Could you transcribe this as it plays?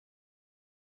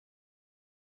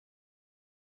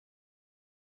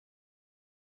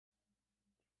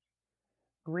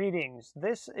Greetings.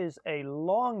 This is a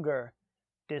longer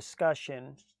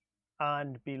discussion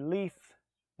on belief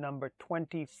number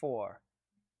 24.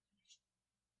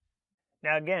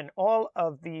 Now again, all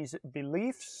of these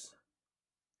beliefs,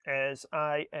 as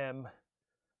I am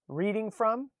reading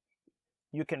from,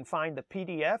 you can find the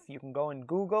PDF. You can go in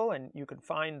Google and you can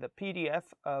find the PDF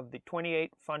of the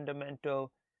 28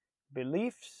 fundamental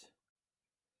beliefs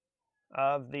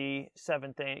of the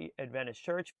Seventh-day Adventist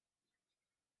Church.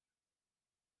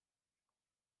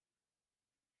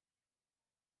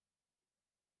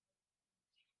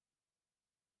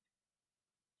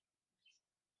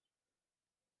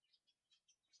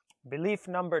 Belief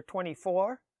number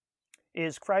 24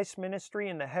 is Christ's ministry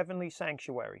in the heavenly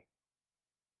sanctuary.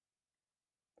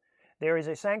 There is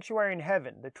a sanctuary in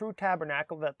heaven, the true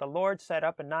tabernacle that the Lord set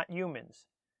up and not humans.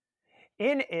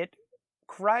 In it,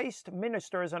 Christ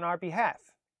ministers on our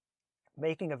behalf,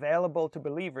 making available to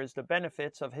believers the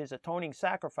benefits of his atoning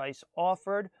sacrifice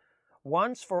offered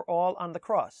once for all on the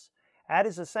cross. At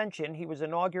his ascension, he was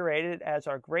inaugurated as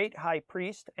our great high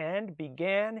priest and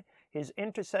began his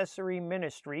intercessory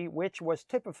ministry, which was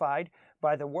typified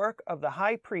by the work of the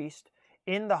high priest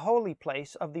in the holy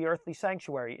place of the earthly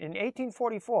sanctuary. In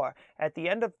 1844, at the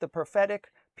end of the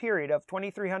prophetic period of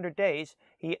 2,300 days,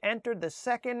 he entered the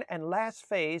second and last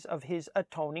phase of his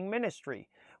atoning ministry,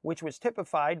 which was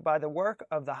typified by the work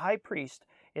of the high priest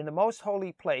in the most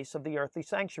holy place of the earthly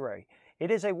sanctuary.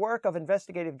 It is a work of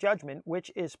investigative judgment,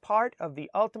 which is part of the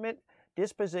ultimate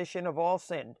disposition of all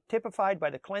sin, typified by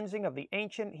the cleansing of the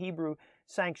ancient Hebrew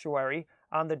sanctuary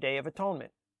on the Day of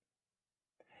Atonement.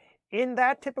 In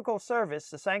that typical service,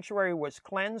 the sanctuary was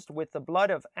cleansed with the blood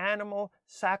of animal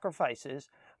sacrifices,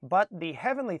 but the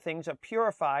heavenly things are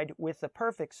purified with the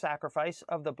perfect sacrifice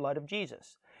of the blood of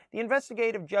Jesus. The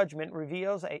investigative judgment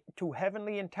reveals to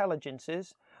heavenly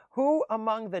intelligences who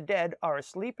among the dead are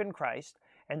asleep in Christ,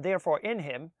 and therefore in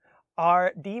him,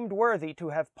 are deemed worthy to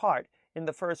have part in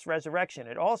the first resurrection.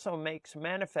 It also makes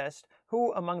manifest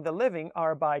who among the living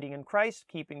are abiding in Christ,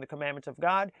 keeping the commandments of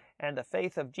God and the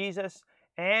faith of Jesus,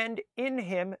 and in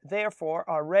him, therefore,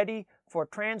 are ready for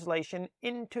translation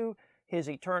into his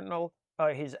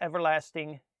his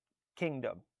everlasting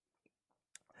kingdom.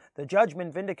 The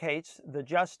judgment vindicates the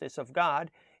justice of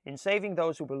God in saving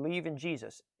those who believe in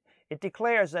Jesus. It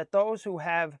declares that those who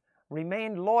have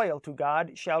remained loyal to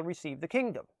God shall receive the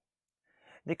kingdom.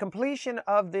 The completion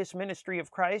of this ministry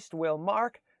of Christ will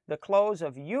mark the close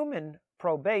of human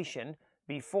probation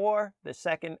before the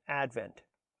second advent.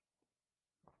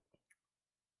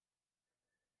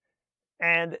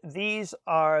 And these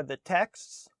are the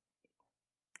texts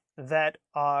that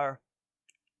are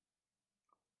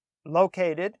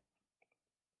located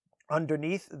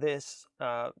underneath this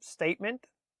statement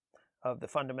of the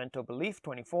fundamental belief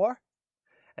 24.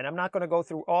 And I'm not going to go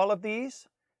through all of these,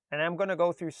 and I'm going to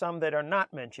go through some that are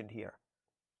not mentioned here.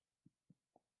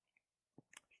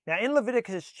 Now, in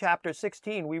Leviticus chapter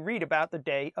 16, we read about the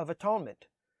Day of Atonement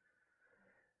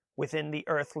within the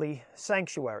earthly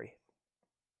sanctuary.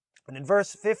 And in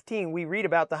verse 15, we read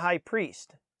about the high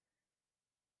priest.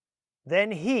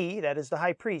 Then he, that is the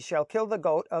high priest, shall kill the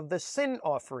goat of the sin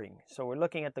offering. So we're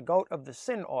looking at the goat of the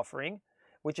sin offering,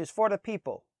 which is for the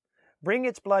people. Bring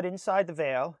its blood inside the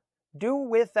veil. Do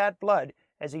with that blood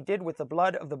as he did with the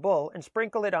blood of the bull, and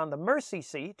sprinkle it on the mercy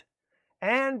seat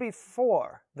and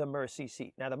before the mercy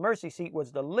seat. Now the mercy seat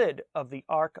was the lid of the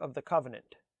Ark of the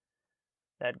Covenant,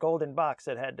 that golden box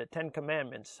that had the 10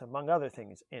 Commandments, among other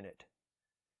things, in it.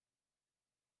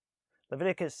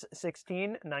 Leviticus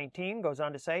 16:19 goes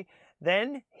on to say,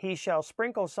 Then he shall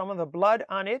sprinkle some of the blood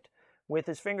on it with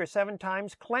his finger 7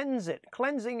 times, cleanse it.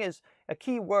 Cleansing is a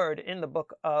key word in the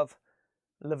book of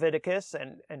Leviticus,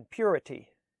 and purity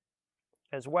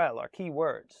as well are key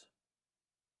words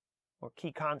or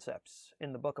key concepts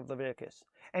in the book of Leviticus.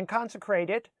 And consecrate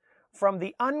it from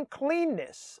the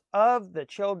uncleanness of the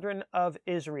children of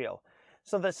Israel.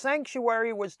 So the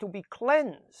sanctuary was to be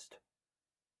cleansed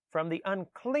from the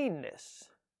uncleanness.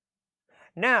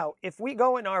 Now, if we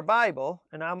go in our Bible,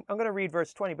 and I'm going to read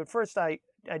verse 20, but first I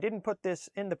didn't put this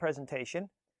in the presentation,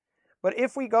 but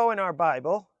if we go in our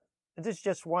Bible, this is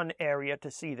just one area to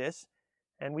see this,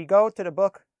 and we go to the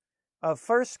book of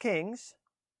 1 Kings,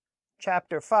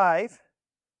 chapter 5,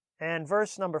 and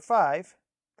verse number 5,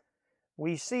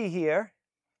 we see here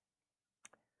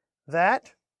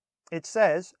that it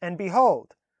says, And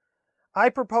behold, I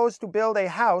propose to build a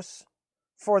house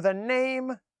for the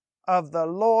name of the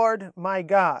Lord my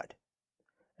God,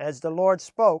 as the Lord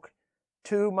spoke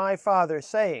to my father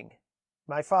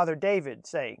David,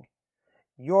 saying,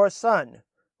 Your son,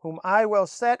 whom I will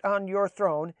set on your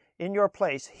throne in your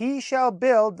place, he shall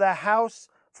build the house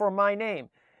for my name.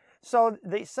 So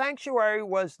the sanctuary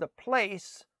was the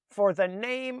place for the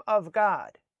name of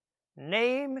God.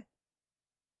 Name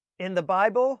in the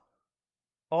Bible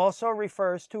also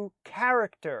refers to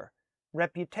character,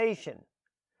 reputation.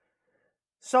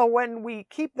 So when we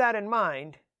keep that in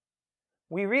mind,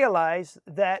 we realize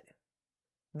that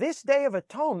this Day of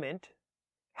Atonement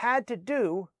had to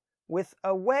do with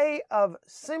a way of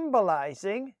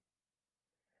symbolizing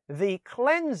the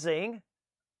cleansing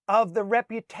of the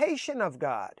reputation of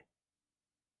God.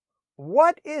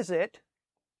 What is it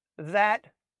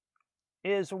that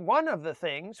is one of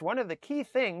the key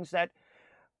things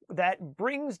that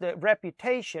brings the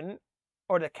reputation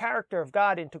or the character of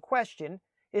God into question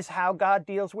is how God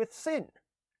deals with sin.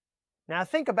 Now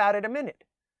think about it a minute.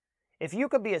 If you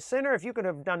could be a sinner, if you could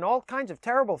have done all kinds of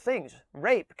terrible things,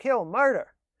 rape, kill,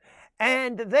 murder,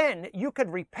 and then you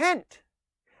could repent,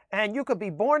 and you could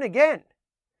be born again,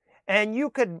 and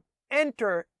you could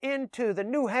enter into the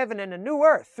new heaven and the new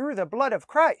earth through the blood of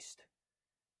Christ,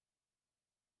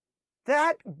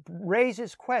 that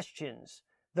raises questions.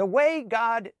 The way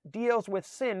God deals with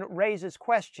sin raises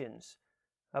questions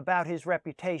about his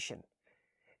reputation.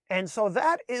 And so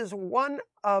that is one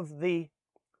of the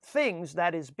things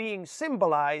that is being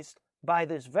symbolized by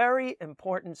this very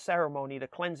important ceremony, the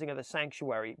cleansing of the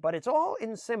sanctuary. But it's all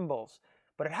in symbols.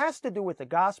 But it has to do with the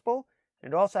gospel,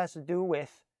 and it also has to do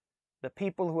with the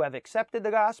people who have accepted the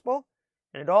gospel,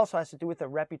 and it also has to do with the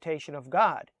reputation of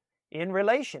God in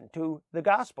relation to the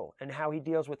gospel and how he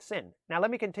deals with sin. Now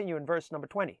let me continue in verse number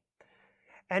 20.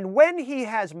 And when he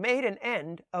has made an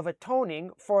end of atoning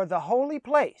for the holy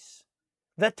place,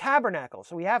 the tabernacle.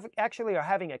 So we actually are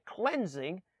having a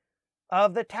cleansing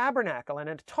of the tabernacle, an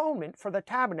atonement for the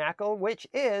tabernacle, which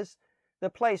is the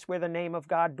place where the name of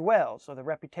God dwells, or the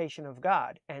reputation of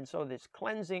God. And so this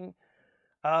cleansing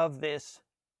of this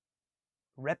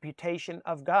reputation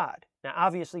of God. Now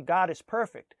obviously God is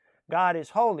perfect. God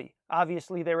is holy.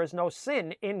 Obviously there is no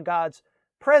sin in God's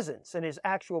presence, in his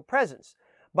actual presence.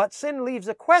 But sin leaves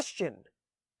a question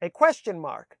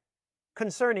mark,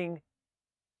 concerning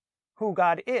who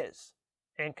God is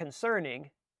and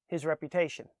concerning his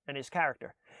reputation and his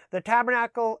character. The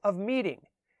tabernacle of meeting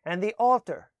and the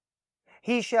altar,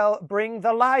 he shall bring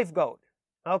the live goat.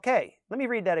 Okay, let me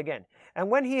read that again. And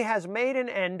when he has made an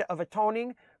end of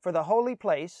atoning for the holy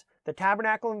place, the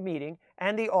tabernacle of meeting,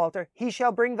 and the altar, he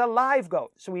shall bring the live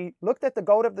goat. So we looked at the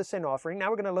goat of the sin offering. Now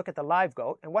we're going to look at the live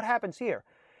goat. And what happens here?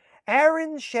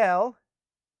 Aaron shall,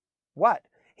 what?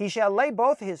 He shall lay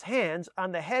both his hands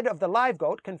on the head of the live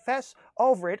goat, confess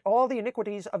over it all the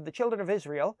iniquities of the children of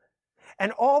Israel,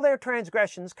 and all their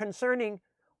transgressions concerning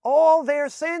all their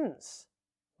sins.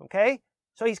 Okay?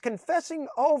 So he's confessing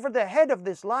over the head of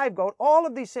this live goat all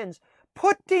of these sins,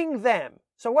 putting them.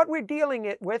 So what we're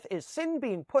dealing with is sin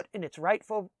being put in its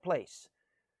rightful place.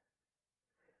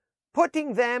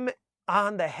 Putting them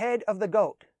on the head of the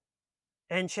goat,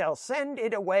 and shall send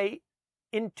it away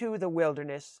into the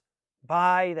wilderness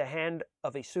by the hand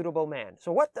of a suitable man.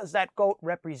 So what does that goat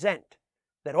represent?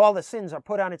 That all the sins are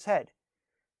put on its head.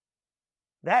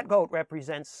 That goat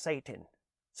represents Satan.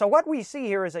 So what we see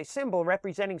here is a symbol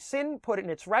representing sin put in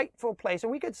its rightful place.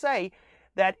 And we could say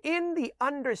that in the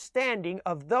understanding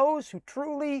of those who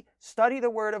truly study the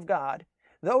Word of God,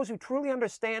 those who truly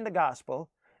understand the gospel,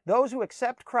 those who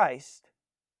accept Christ,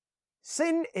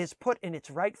 sin is put in its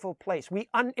rightful place.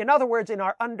 In other words, in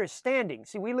our understanding.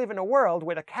 See, we live in a world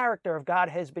where the character of God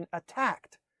has been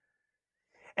attacked.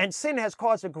 And sin has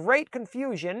caused a great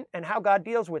confusion in how God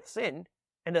deals with sin.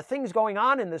 And the things going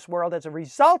on in this world as a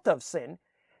result of sin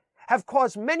have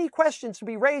caused many questions to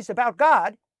be raised about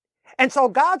God. And so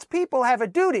God's people have a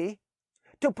duty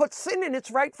to put sin in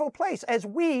its rightful place as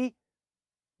we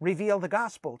reveal the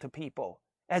gospel to people.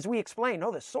 As we explain,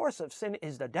 the source of sin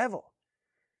is the devil.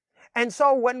 And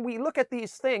so when we look at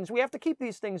these things, we have to keep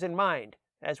these things in mind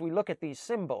as we look at these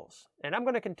symbols. And I'm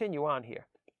going to continue on here.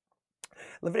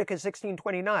 Leviticus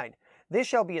 16:29. This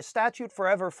shall be a statute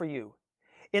forever for you.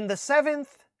 In the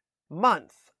 7th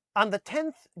month, on the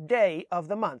 10th day of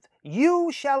the month,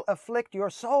 you shall afflict your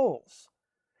souls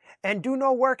and do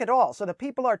no work at all. So the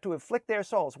people are to afflict their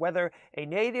souls, whether a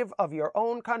native of your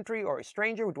own country or a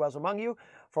stranger who dwells among you.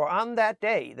 For on that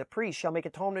day the priest shall make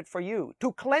atonement for you,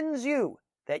 to cleanse you,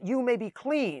 that you may be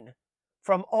clean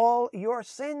from all your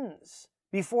sins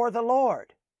before the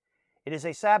Lord. It is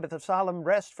a Sabbath of solemn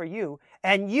rest for you,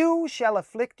 and you shall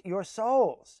afflict your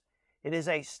souls. It is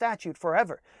a statute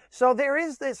forever. So there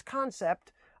is this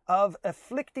concept of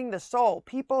afflicting the soul.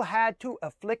 People had to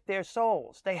afflict their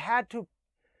souls. They had to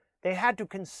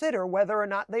consider whether or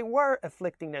not they were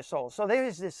afflicting their souls. So there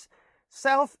is this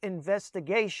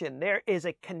self-investigation. There is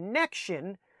a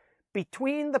connection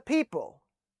between the people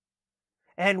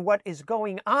and what is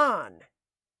going on.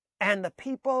 And the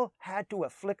people had to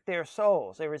afflict their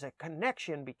souls. There is a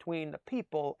connection between the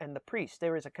people and the priests.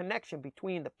 There is a connection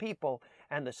between the people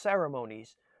and the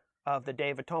ceremonies of the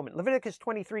Day of Atonement. Leviticus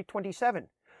 23:27.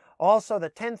 Also the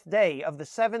 10th day of the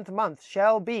 7th month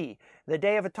shall be the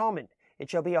Day of Atonement. It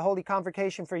shall be a holy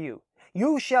convocation for you.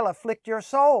 You shall afflict your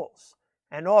souls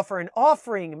and offer an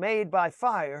offering made by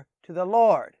fire to the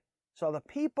Lord. So the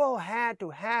people had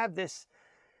to have this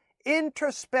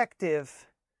introspective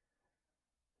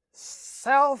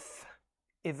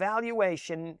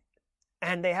self-evaluation,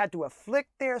 and they had to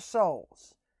afflict their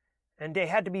souls. And they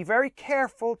had to be very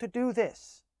careful to do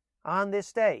this on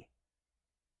this day.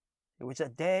 It was a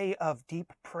day of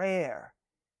deep prayer.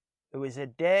 It was a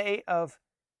day of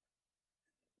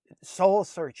soul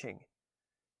searching.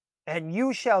 And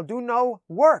you shall do no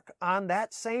work on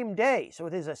that same day. So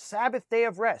it is a Sabbath day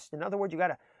of rest. In other words, you got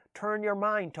to turn your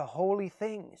mind to holy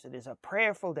things. It is a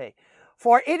prayerful day.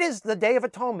 For it is the Day of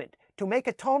Atonement, to make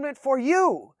atonement for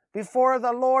you before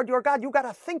the Lord your God. You got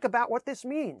to think about what this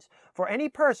means. For any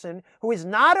person who is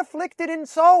not afflicted in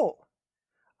soul,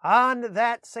 on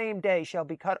that same day shall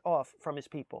be cut off from his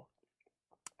people.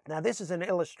 Now this is an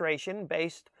illustration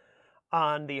based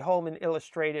on the Holman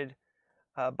Illustrated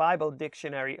Bible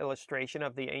Dictionary illustration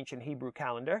of the ancient Hebrew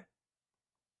calendar.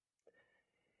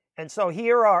 And so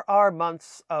here are our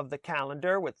months of the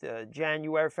calendar with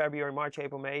January, February, March,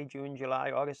 April, May, June,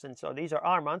 July, August. And so these are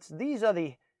our months. These are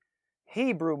the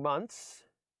Hebrew months,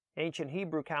 ancient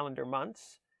Hebrew calendar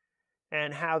months,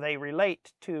 and how they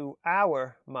relate to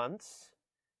our months.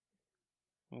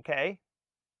 Okay?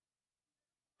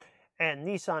 And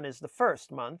Nisan is the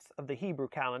first month of the Hebrew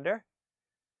calendar.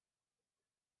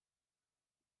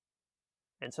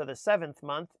 And so the 7th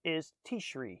month is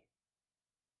Tishri.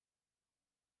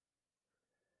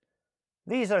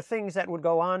 These are things that would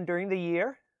go on during the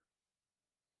year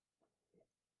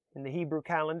in the Hebrew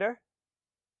calendar.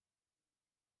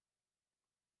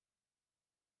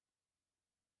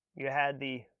 You had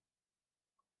the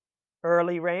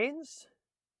early rains,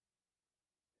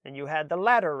 and you had the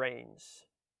latter rains.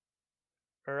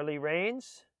 Early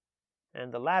rains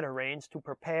and the latter rains to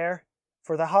prepare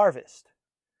for the harvest.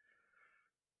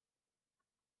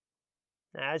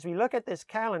 Now, as we look at this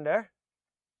calendar,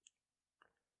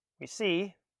 we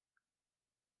see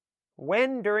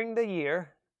when during the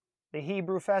year the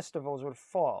Hebrew festivals would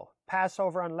fall.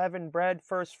 Passover, unleavened bread,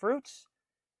 first fruits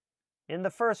in the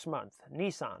first month,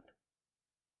 Nisan.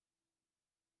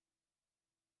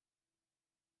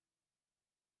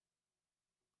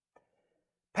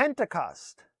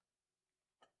 Pentecost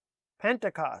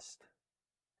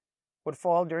would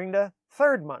fall during the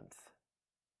 3rd month.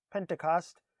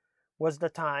 Pentecost was the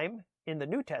time in the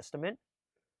New Testament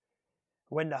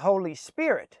when the Holy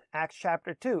Spirit, Acts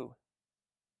chapter 2,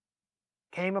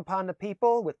 came upon the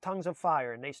people with tongues of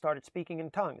fire, and they started speaking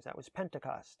in tongues. That was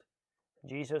Pentecost.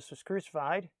 Jesus was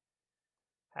crucified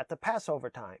at the Passover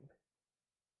time.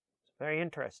 It's very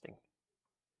interesting.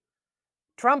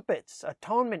 Trumpets,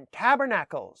 atonement,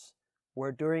 tabernacles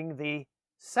were during the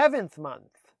 7th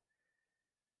month.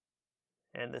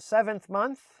 And the 7th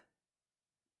month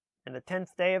and the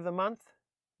 10th day of the month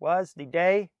was the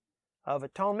Day of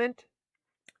Atonement.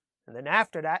 And then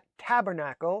after that,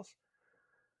 tabernacles.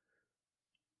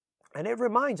 And it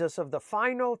reminds us of the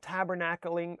final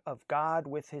tabernacling of God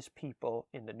with his people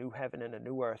in the new heaven and the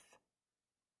new earth.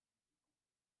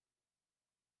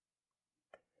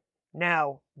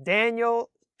 Now,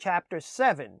 Daniel chapter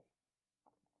 7.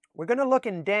 We're going to look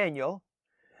in Daniel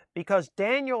because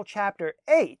Daniel chapter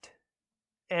 8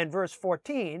 and verse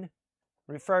 14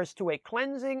 refers to a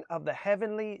cleansing of the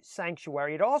heavenly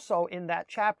sanctuary. It also, in that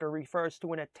chapter, refers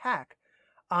to an attack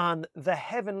on the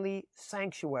heavenly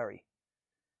sanctuary.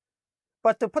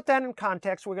 But to put that in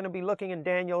context, we're going to be looking in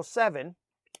Daniel 7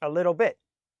 a little bit.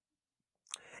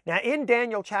 Now, in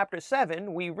Daniel chapter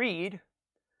 7, we read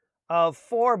of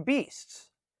 4 beasts.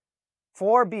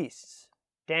 4 beasts.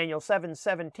 Daniel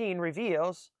 7:17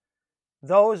 reveals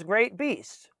those great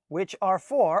beasts, which are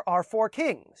 4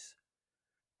 kings.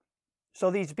 So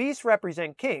these beasts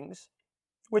represent kings,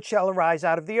 which shall arise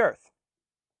out of the earth.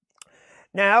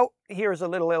 Now, here's a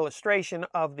little illustration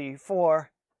of the 4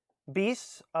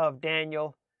 beasts of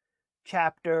Daniel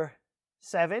chapter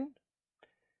 7.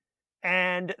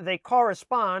 And they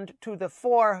correspond to the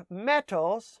 4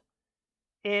 metals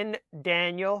in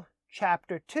Daniel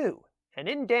chapter 2. And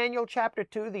in Daniel chapter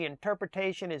 2, the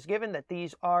interpretation is given that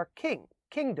these are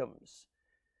kingdoms.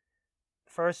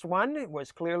 The first one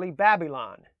was clearly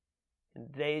Babylon in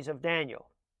the days of Daniel.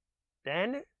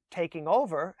 Then taking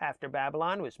over after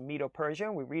Babylon was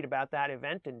Medo-Persia. We read about that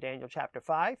event in Daniel chapter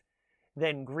 5.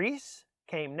 Then Greece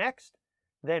came next,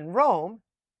 then Rome,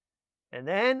 and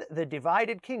then the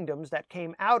divided kingdoms that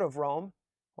came out of Rome,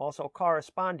 also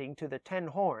corresponding to the 10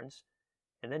 horns.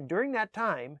 And then during that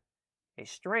time, a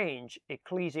strange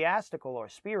ecclesiastical or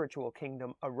spiritual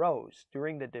kingdom arose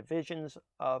during the divisions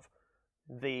of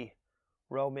the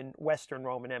Western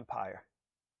Roman Empire.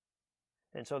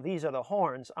 And so these are the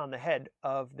horns on the head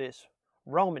of this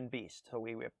Roman beast. So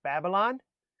we have Babylon,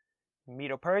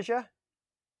 Medo-Persia,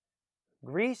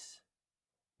 Greece,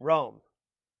 Rome.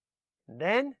 And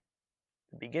then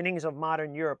the beginnings of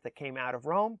modern Europe that came out of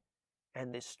Rome,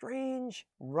 and this strange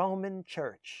Roman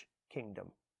Church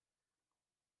kingdom.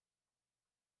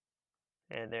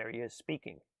 And there he is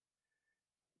speaking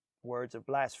words of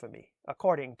blasphemy,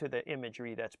 according to the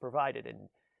imagery that's provided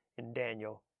in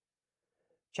Daniel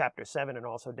chapter 7 and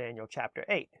also Daniel chapter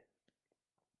 8.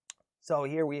 So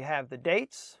here we have the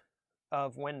dates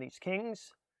of when these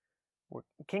kingdoms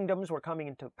were coming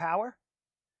into power.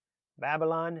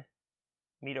 Babylon,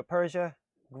 Medo-Persia,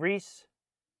 Greece,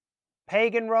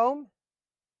 pagan Rome,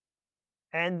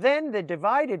 and then the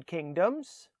divided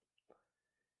kingdoms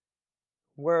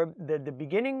were the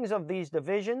beginnings of these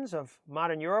divisions of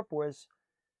modern Europe was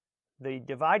the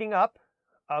dividing up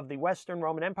of the Western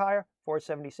Roman Empire,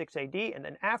 476 AD, and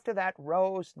then after that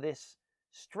rose this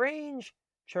strange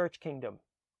church kingdom.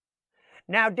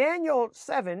 Now Daniel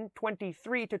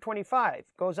 7:23-25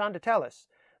 goes on to tell us,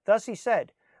 thus he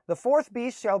said, the fourth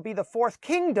beast shall be the fourth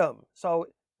kingdom. So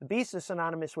the beast is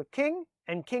synonymous with king,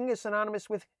 and king is synonymous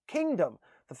with kingdom.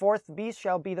 The fourth beast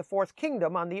shall be the fourth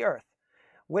kingdom on the earth,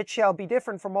 which shall be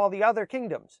different from all the other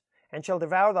kingdoms, and shall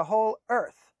devour the whole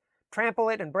earth, trample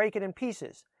it and break it in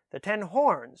pieces. The 10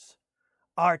 horns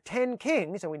are 10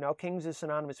 kings, and we know kings is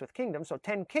synonymous with kingdom, so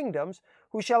 10 kingdoms,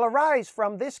 who shall arise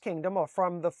from this kingdom, or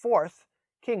from the fourth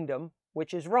kingdom,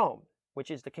 which is Rome, which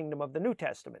is the kingdom of the New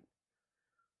Testament.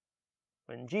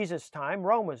 In Jesus' time,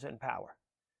 Rome was in power.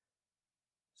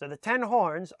 So the 10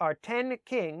 horns are 10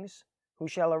 kings who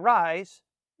shall arise,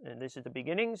 and this is the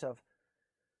beginnings of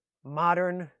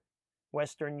modern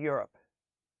Western Europe.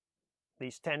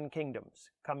 These 10 kingdoms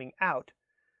coming out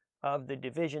of the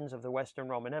divisions of the Western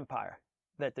Roman Empire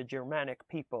that the Germanic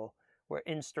people were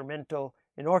instrumental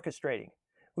in orchestrating,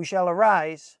 who shall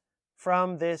arise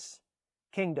from this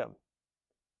kingdom.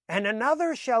 And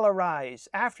another shall arise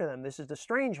after them. This is the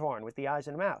strange horn with the eyes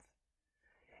and mouth.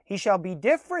 He shall be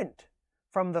different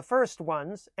from the first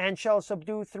ones, and shall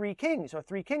subdue 3 kings, or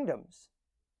 3 kingdoms,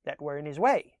 that were in his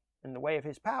way, in the way of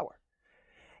his power.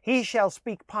 He shall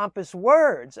speak pompous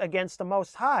words against the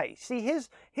Most High. See,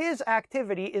 his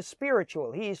activity is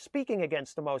spiritual. He is speaking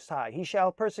against the Most High. He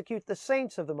shall persecute the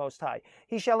saints of the Most High.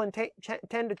 He shall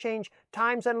intend to change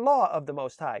times and law of the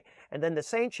Most High. And then the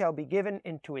saints shall be given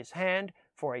into his hand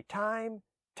for a time,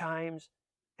 times,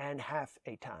 and half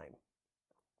a time.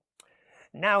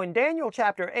 Now in Daniel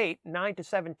chapter 8,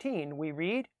 9-17, we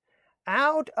read,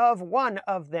 out of one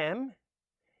of them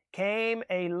came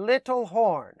a little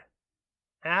horn.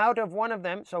 Out of one of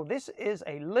them, so this is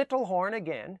a little horn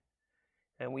again,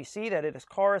 and we see that it is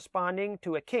corresponding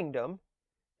to a kingdom,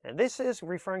 and this is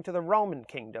referring to the Roman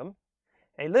kingdom,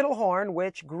 a little horn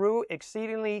which grew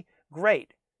exceedingly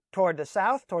great toward the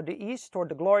south, toward the east, toward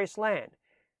the glorious land.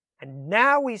 And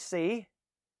now we see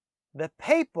the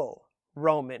papal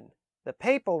Roman,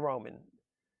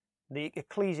 the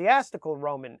ecclesiastical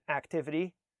Roman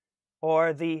activity,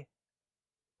 or the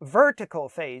vertical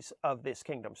phase of this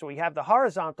kingdom. So we have the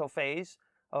horizontal phase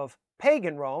of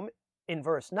pagan Rome in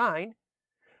verse 9,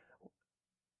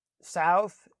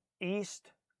 south,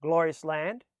 east, glorious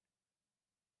land.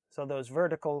 So those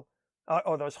vertical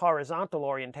or those horizontal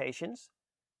orientations.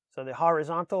 So the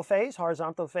horizontal phase,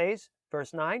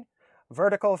 verse 9,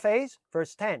 vertical phase,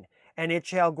 verse 10. And it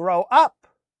shall grow up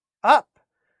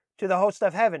to the host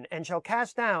of heaven, and shall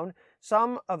cast down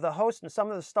some of the host and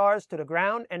some of the stars to the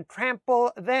ground, and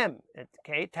trample them,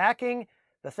 okay, attacking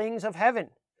the things of heaven.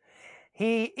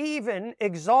 He even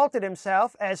exalted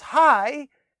himself as high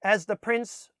as the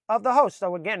prince of the host.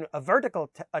 So again, a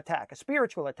vertical attack, a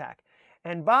spiritual attack.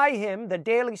 And by him the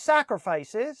daily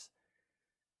sacrifices,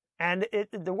 and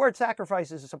the word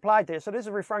sacrifices is applied there, so this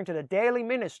is referring to the daily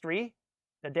ministry.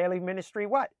 The daily ministry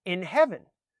what? In heaven,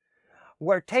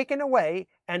 were taken away,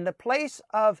 and the place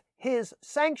of his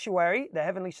sanctuary, the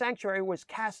heavenly sanctuary, was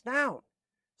cast down.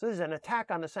 So this is an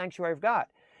attack on the sanctuary of God.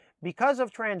 Because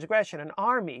of transgression, an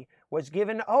army was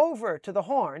given over to the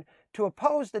horn to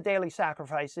oppose the daily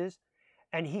sacrifices,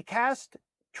 and he cast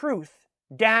truth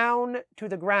down to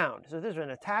the ground. So this is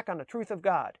an attack on the truth of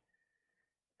God,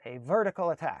 a vertical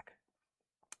attack.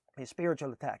 his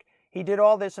spiritual attack. He did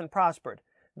all this and prospered.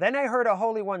 Then I heard a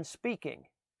holy one speaking,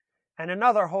 and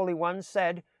another holy one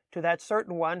said to that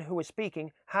certain one who was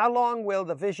speaking, how long will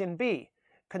the vision be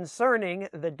concerning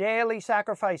the daily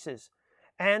sacrifices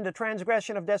and the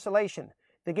transgression of desolation,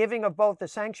 the giving of both the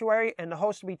sanctuary and the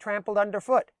host to be trampled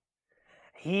underfoot?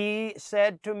 He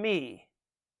said to me,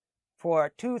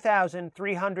 for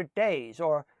 2,300 days,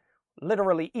 or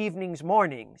literally evenings,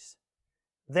 mornings,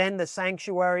 then the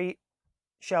sanctuary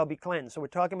shall be cleansed. So we're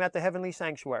talking about the heavenly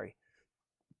sanctuary.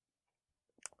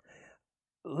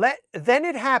 Then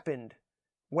it happened,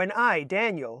 when I,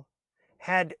 Daniel,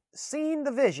 had seen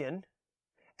the vision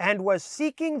and was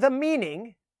seeking the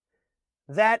meaning,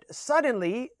 that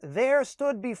suddenly there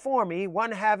stood before me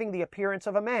one having the appearance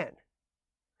of a man.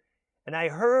 And I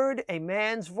heard a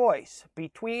man's voice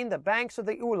between the banks of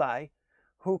the Ulai,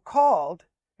 who called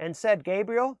and said,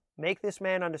 Gabriel, make this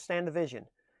man understand the vision.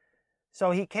 So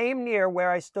he came near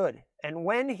where I stood, and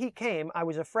when he came, I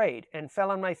was afraid and fell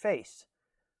on my face.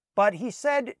 But he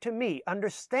said to me,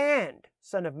 understand,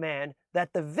 Son of Man,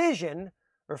 that the vision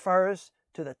refers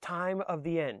to the time of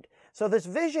the end. So this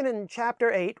vision in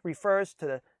chapter 8 refers to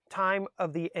the time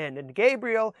of the end. And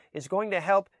Gabriel is going to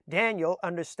help Daniel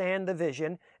understand the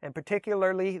vision, and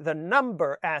particularly the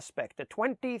number aspect, the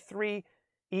 23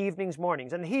 evenings,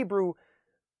 mornings. And Hebrew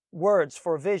words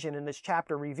for vision in this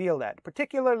chapter reveal that,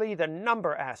 particularly the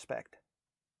number aspect.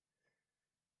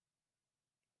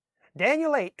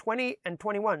 Daniel 8, 20 and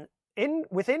 21.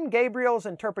 Within Gabriel's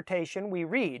interpretation, we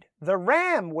read, the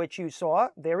ram which you saw,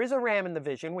 there is a ram in the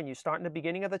vision when you start in the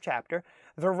beginning of the chapter,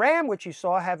 the ram which you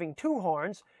saw having 2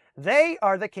 horns, they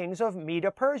are the kings of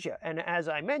Medo-Persia. And as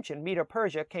I mentioned,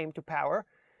 Medo-Persia came to power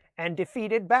and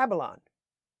defeated Babylon.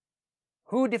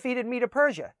 Who defeated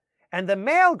Medo-Persia? And the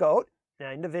male goat,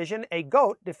 now in the vision, a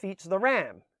goat defeats the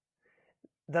ram.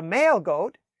 The male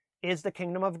goat is the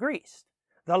kingdom of Greece.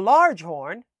 The large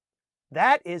horn,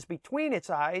 that is between its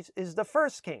eyes, is the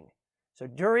first king. So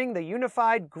during the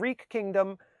unified Greek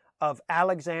kingdom of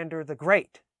Alexander the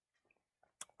Great,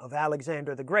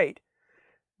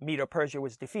 Medo-Persia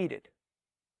was defeated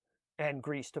and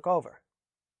Greece took over.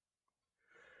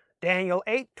 Daniel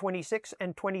 8, 26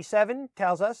 and 27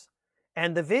 tells us,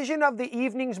 and the vision of the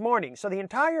evenings, mornings. So the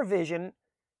entire vision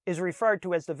is referred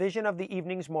to as the vision of the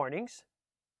evenings, mornings.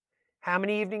 How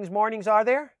many evenings, mornings are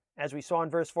there? As we saw in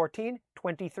verse 14,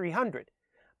 2,300.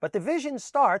 But the vision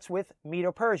starts with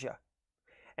Medo-Persia.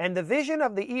 And the vision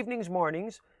of the evenings,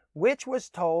 mornings, which was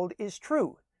told, is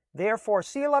true. Therefore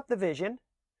seal up the vision,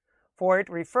 for it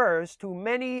refers to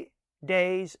many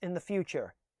days in the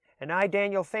future. And I,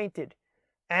 Daniel, fainted,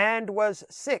 and was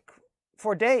sick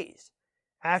for days.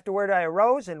 Afterward I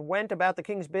arose and went about the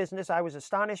king's business. I was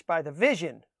astonished by the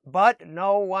vision, but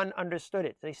no one understood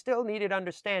it. They still needed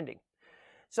understanding.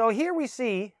 So here we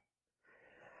see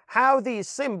how these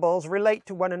symbols relate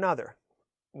to one another.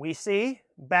 We see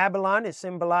Babylon is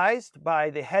symbolized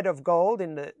by the head of gold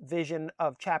in the vision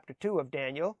of chapter 2 of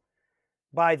Daniel,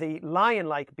 by the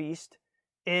lion-like beast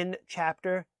in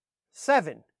chapter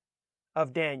 7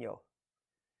 of Daniel.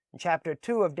 In chapter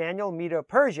 2 of Daniel,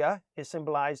 Medo-Persia is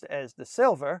symbolized as the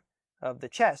silver of the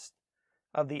chest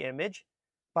of the image,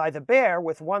 by the bear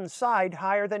with one side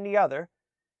higher than the other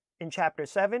in chapter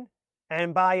 7,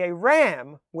 and by a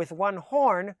ram with one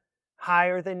horn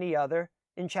higher than the other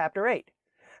in chapter 8.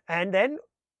 And then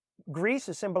Greece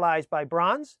is symbolized by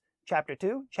bronze, chapter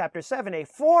 2. Chapter 7, a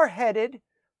four-headed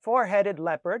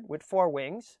leopard with 4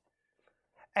 wings,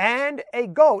 and a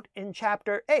goat in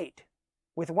chapter 8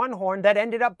 with one horn that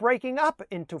ended up breaking up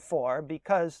into 4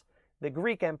 because the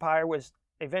Greek Empire was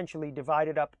eventually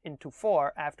divided up into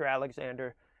 4 after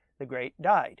Alexander the Great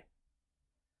died.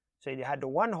 So you had the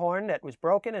one horn that was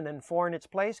broken and then 4 in its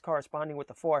place, corresponding with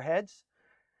the 4 heads.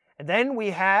 And then we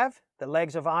have the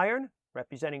legs of iron,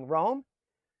 representing Rome,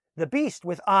 the beast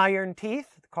with iron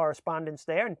teeth, the correspondence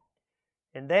there.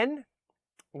 And then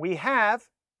we have,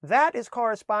 that is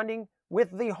corresponding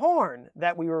with the horn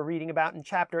that we were reading about in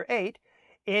chapter 8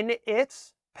 in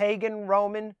its pagan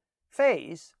Roman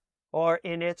phase, or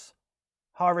in its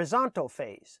horizontal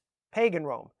phase, pagan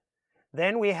Rome.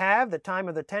 Then we have the time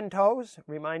of the 10 toes,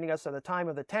 reminding us of the time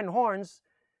of the 10 horns,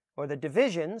 or the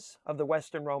divisions of the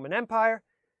Western Roman Empire.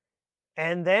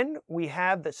 And then we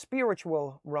have the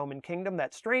spiritual Roman kingdom,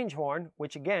 that strange horn,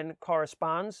 which again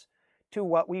corresponds to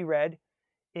what we read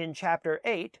in chapter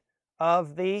 8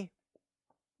 of the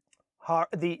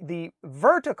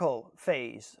vertical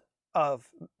phase of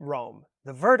Rome,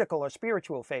 the vertical or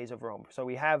spiritual phase of Rome. So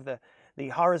we have the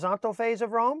horizontal phase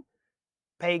of Rome,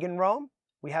 pagan Rome.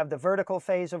 We have the vertical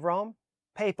phase of Rome,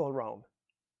 papal Rome.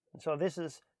 And so this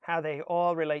is how they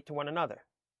all relate to one another.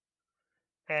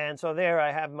 And so there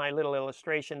I have my little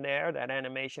illustration there. That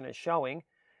animation is showing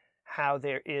how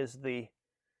there is the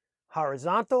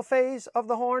horizontal phase of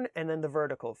the horn and then the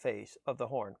vertical phase of the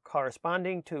horn,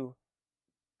 corresponding to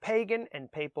pagan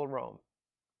and papal Rome.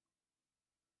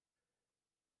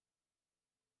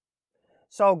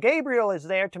 So Gabriel is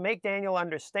there to make Daniel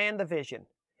understand the vision.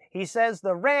 He says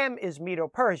the ram is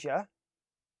Medo-Persia.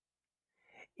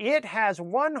 It has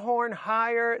one horn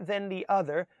higher than the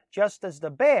other, just as the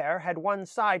bear had one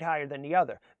side higher than the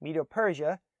other.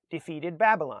 Medo-Persia defeated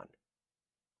Babylon.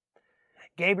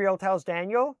 Gabriel tells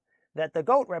Daniel that the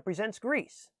goat represents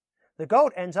Greece. The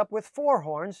goat ends up with 4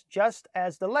 horns, just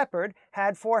as the leopard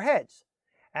had 4 heads.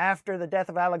 After the death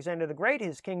of Alexander the Great,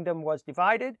 his kingdom was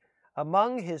divided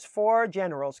among his 4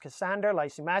 generals, Cassander,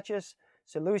 Lysimachus,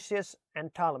 Seleucus,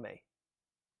 and Ptolemy.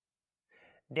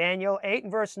 Daniel 8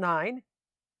 and verse 9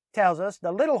 tells us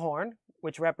the little horn,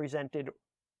 which represented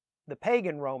the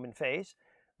pagan Roman phase,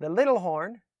 the little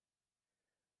horn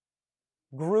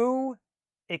grew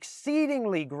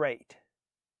exceedingly great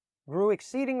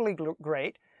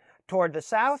toward the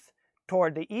south,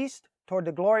 toward the east, toward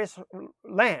the glorious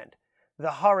land,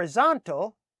 the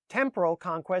horizontal, temporal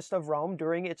conquest of Rome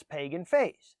during its pagan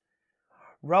phase.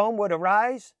 Rome would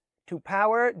arise to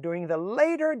power during the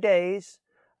later days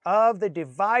of the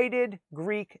divided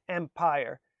Greek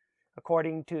Empire,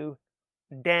 according to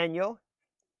Daniel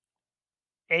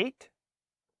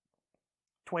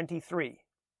 8:23.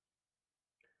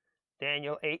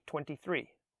 Daniel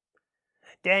 8:23.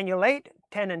 Daniel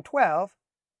 8:10 and 12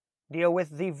 deal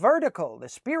with the vertical, the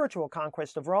spiritual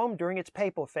conquest of Rome during its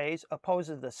papal phase,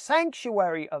 opposes the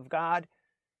sanctuary of God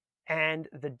and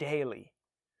the daily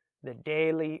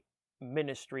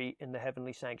ministry in the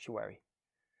heavenly sanctuary.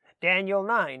 Daniel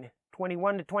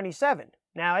 9:21 to 27.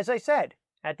 Now, as I said,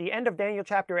 at the end of Daniel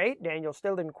chapter 8, Daniel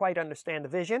still didn't quite understand the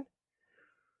vision.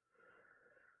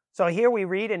 So here we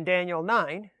read in Daniel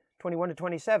 9:21 to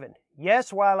 27.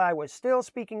 Yes, while I was still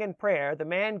speaking in prayer, the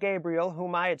man Gabriel,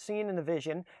 whom I had seen in the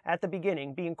vision at the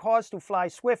beginning, being caused to fly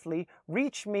swiftly,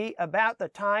 reached me about the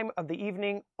time of the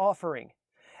evening offering.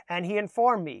 And he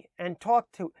informed me and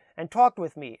talked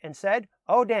with me and said,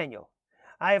 O Daniel,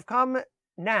 I have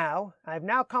now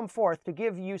come forth to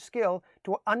give you skill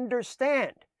to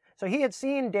understand. So he had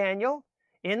seen Daniel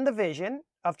in the vision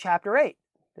of chapter 8.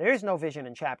 There is no vision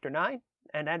in chapter 9,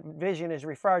 and that vision is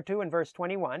referred to in verse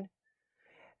 21.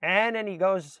 And then he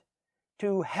goes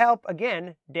to help,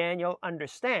 again, Daniel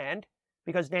understand,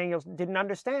 because Daniel didn't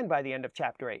understand by the end of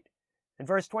chapter 8. In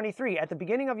verse 23, at the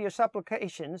beginning of your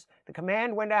supplications, the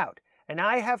command went out, and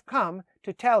I have come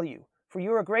to tell you, for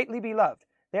you are greatly beloved.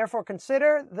 Therefore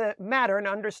consider the matter and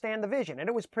understand the vision. And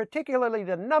it was particularly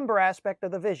the number aspect of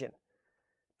the vision.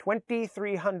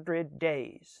 2,300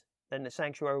 days, then the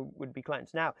sanctuary would be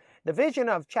cleansed. Now, the vision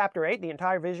of chapter 8, the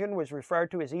entire vision was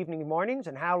referred to as evening mornings.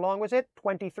 And how long was it?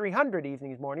 2,300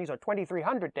 evenings mornings, or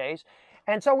 2,300 days.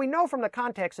 And so we know from the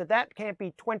context that that can't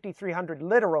be 2,300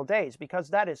 literal days, because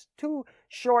that is too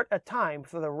short a time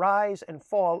for the rise and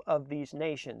fall of these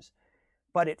nations.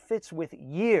 But it fits with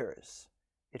years.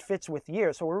 It fits with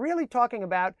years. So we're really talking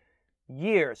about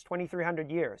years,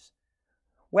 2,300 years.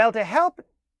 Well, to help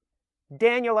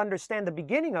Daniel understand the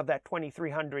beginning of that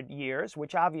 2,300 years,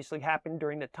 which obviously happened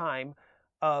during the time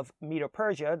of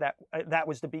Medo-Persia, that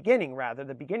was the beginning, rather.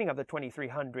 The beginning of the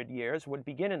 2,300 years would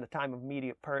begin in the time of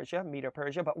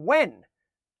Medo-Persia, but when?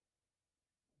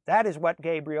 That is what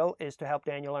Gabriel is to help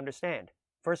Daniel understand.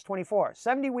 Verse 24,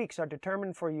 70 weeks are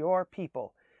determined for your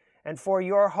people and for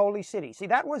your holy city. See,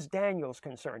 that was Daniel's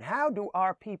concern. How do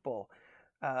our people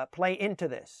play into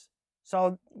this?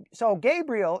 So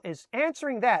Gabriel is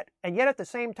answering that, and yet at the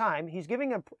same time, he's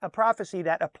giving a prophecy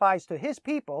that applies to his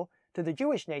people, to the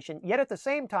Jewish nation, yet at the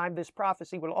same time, this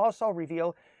prophecy will also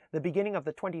reveal the beginning of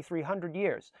the 2,300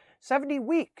 years. 70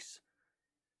 weeks.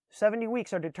 70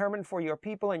 weeks are determined for your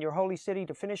people and your holy city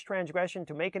to finish transgression,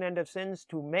 to make an end of sins,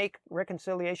 to make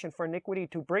reconciliation for iniquity,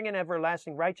 to bring in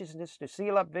everlasting righteousness, to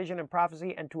seal up vision and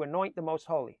prophecy, and to anoint the most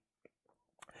holy.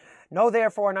 Know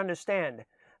therefore and understand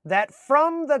that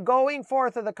from the going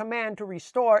forth of the command to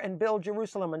restore and build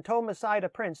Jerusalem until Messiah the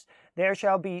Prince, there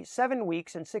shall be 7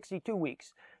 weeks and 62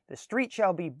 weeks. The street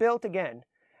shall be built again,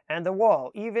 and the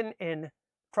wall, even in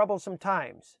troublesome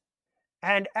times.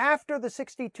 And after the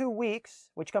 62 weeks,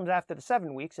 which comes after the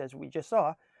 7 weeks, as we just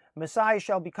saw, Messiah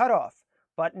shall be cut off,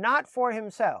 but not for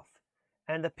himself.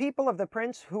 And the people of the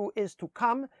prince who is to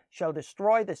come shall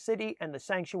destroy the city and the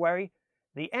sanctuary.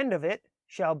 The end of it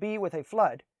shall be with a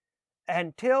flood.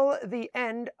 Until the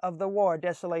end of the war,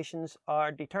 desolations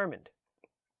are determined.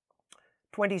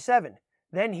 27.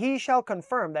 Then he shall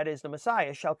confirm, that is, the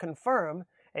Messiah, shall confirm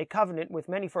a covenant with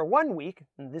many for 1 week,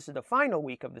 and this is the final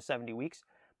week of the 70 weeks,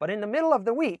 but in the middle of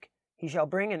the week he shall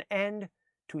bring an end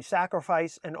to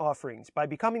sacrifice and offerings by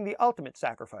becoming the ultimate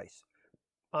sacrifice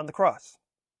on the cross.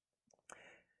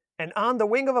 And on the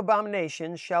wing of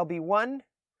abominations shall be one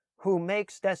who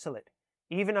makes desolate,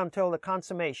 even until the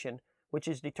consummation which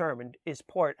is determined is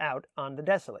poured out on the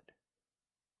desolate.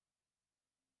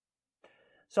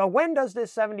 So when does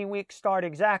this 70 weeks start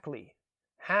exactly?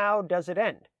 How does it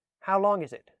end? How long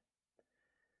is it?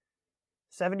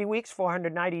 70 weeks,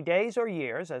 490 days or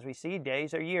years, as we see,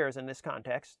 days or years in this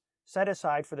context, set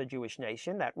aside for the Jewish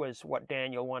nation. That was what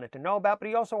Daniel wanted to know about, but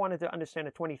he also wanted to understand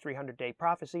a 2300-day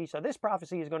prophecy. So this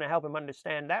prophecy is going to help him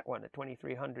understand that one, the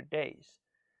 2300 days,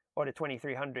 or the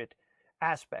 2300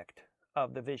 aspect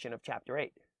of the vision of chapter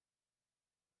 8.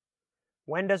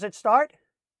 When does it start?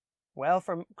 Well,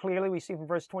 clearly we see from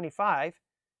verse 25,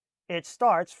 it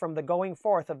starts from the going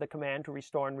forth of the command to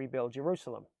restore and rebuild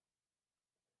Jerusalem.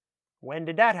 When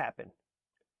did that happen?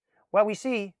 Well, we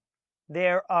see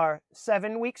there are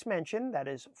 7 weeks mentioned, that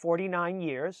is 49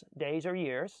 years, days or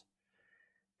years,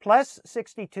 plus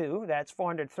 62, that's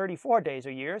 434 days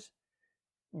or years,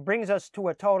 brings us to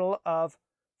a total of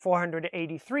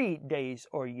 483 days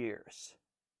or years.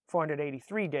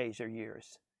 483 days or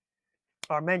years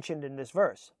are mentioned in this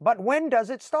verse. But when does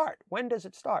it start? When does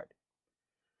it start?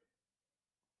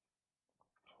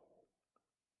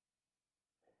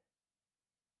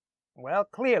 Well,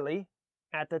 clearly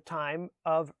at the time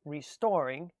of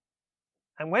restoring.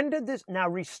 And when did this? Now,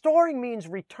 restoring means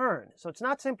return. So it's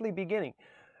not simply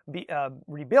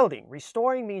rebuilding.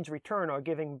 Restoring means return or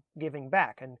giving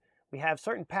back. And we have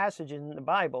certain passages in the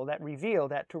Bible that reveal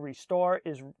that to restore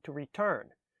is to return.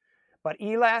 But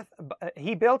he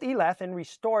built Elath and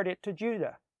restored it to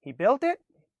Judah. He built it,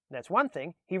 that's one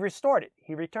thing. He restored it,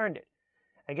 he returned it.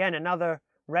 Again, another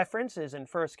reference is in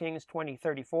 1 Kings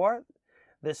 20:34.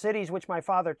 The cities which my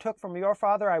father took from your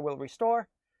father I will restore.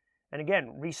 And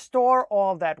again, restore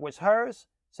all that was hers.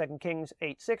 2 Kings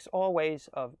 8:6, all ways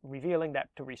of revealing that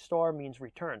to restore means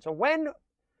return. So when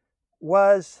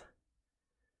was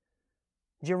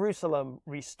Jerusalem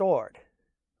restored?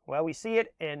 Well, we see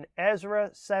it in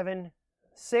Ezra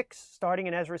 7:6, starting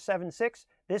in Ezra 7:6.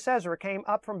 This Ezra came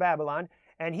up from Babylon,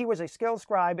 and he was a skilled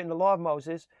scribe in the law of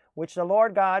Moses, which the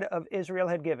Lord God of Israel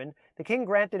had given. The king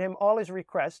granted him all his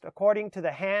requests, according to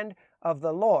the hand of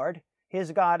the Lord,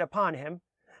 his God, upon him.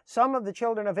 Some of the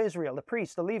children of Israel, the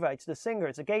priests, the Levites, the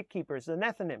singers, the gatekeepers, the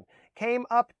Nethinim, came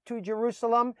up to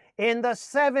Jerusalem in the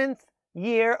 7th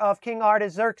year of King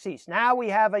Artaxerxes. Now we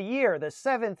have a year, the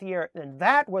 7th year, and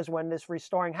that was when this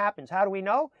restoring happens. How do we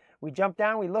know? We jump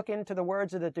down, we look into the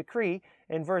words of the decree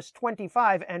in verse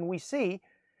 25, and we see,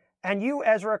 and you,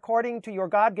 Ezra, according to your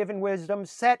God-given wisdom,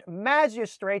 set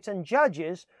magistrates and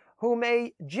judges who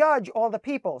may judge all the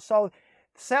people. So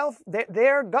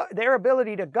their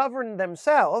ability to govern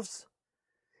themselves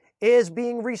is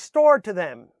being restored to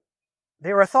them.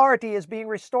 Their authority is being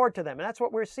restored to them. And that's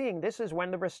what we're seeing. This is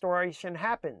when the restoration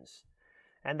happens.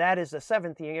 And that is the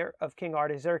 7th year of King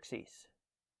Artaxerxes.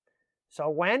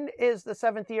 So when is the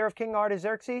 7th year of King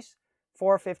Artaxerxes?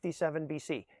 457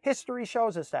 BC. History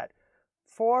shows us that.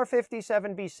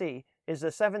 457 BC is the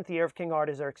 7th year of King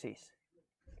Artaxerxes.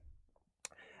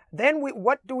 Then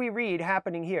what do we read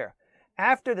happening here?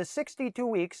 After the 62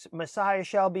 weeks, Messiah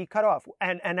shall be cut off.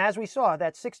 And as we saw,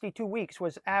 that 62 weeks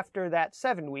was after that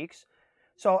 7 weeks.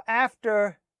 So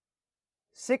after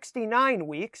 69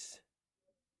 weeks,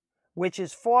 which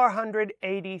is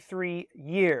 483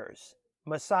 years,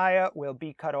 Messiah will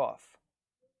be cut off.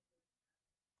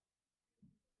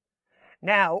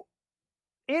 Now,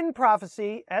 in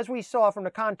prophecy, as we saw from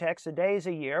the context, a day is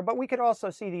a year, but we could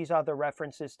also see these other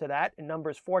references to that. In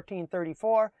Numbers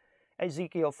 14:34,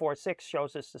 Ezekiel 4:6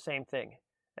 shows us the same thing.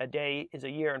 A day is a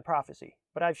year in prophecy.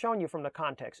 But I've shown you from the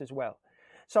context as well.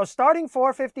 So starting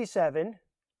 457,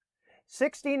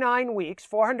 69 weeks,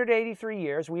 483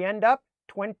 years, we end up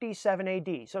 27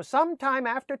 AD. So sometime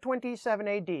after 27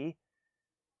 AD,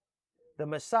 the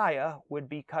Messiah would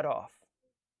be cut off.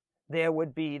 There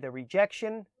would be the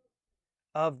rejection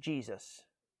of Jesus.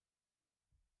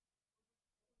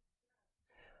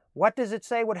 What does it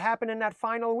say would happen in that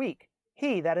final week?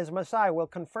 He, that is Messiah, will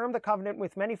confirm the covenant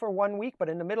with many for 1 week, but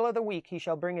in the middle of the week he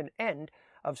shall bring an end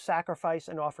of sacrifice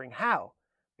and offering. How?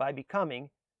 By becoming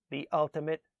the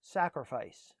ultimate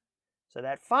sacrifice. So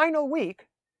that final week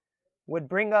would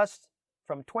bring us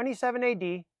from 27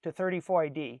 AD to 34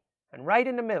 AD, and right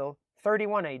in the middle,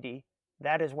 31 AD,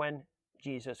 that is when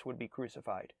Jesus would be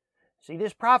crucified. See,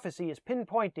 this prophecy is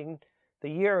pinpointing the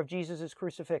year of Jesus'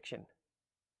 crucifixion.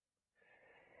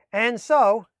 And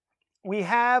so we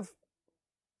have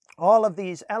all of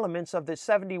these elements of the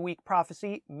 70-week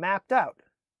prophecy mapped out.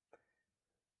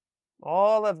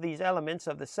 All of these elements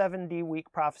of the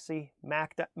 70-week prophecy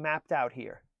mapped out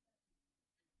here.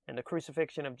 And the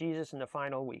crucifixion of Jesus in the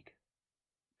final week.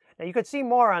 Now you could see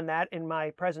more on that in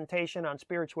my presentation on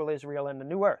spiritual Israel and the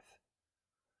New Earth.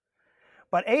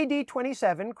 But AD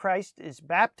 27, Christ is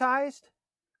baptized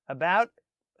about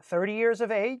 30 years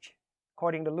of age,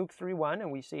 according to Luke 3:1,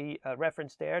 and we see a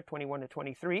reference there, 21 to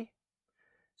 23.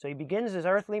 So he begins his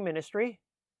earthly ministry.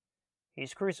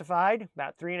 He's crucified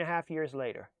about 3.5 years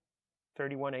later,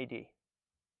 31 AD.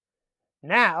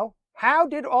 Now, how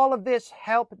did all of this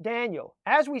help Daniel?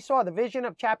 As we saw, the vision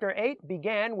of chapter 8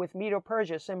 began with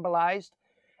Medo-Persia symbolized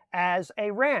as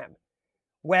a ram.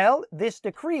 Well, this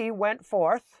decree went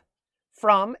forth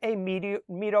from a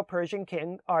Medo-Persian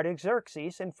king,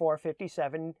 Artaxerxes, in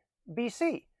 457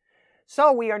 BC.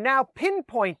 So we are now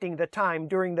pinpointing the time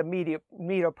during the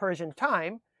Medo-Persian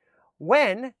time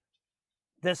when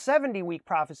the 70-week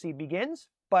prophecy begins,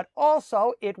 but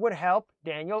also it would help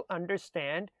Daniel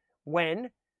understand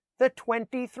when the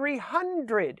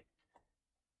 2300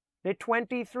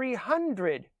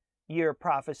 year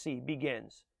prophecy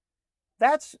begins.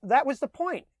 That was the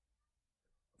point,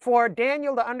 for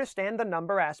Daniel to understand the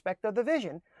number aspect of the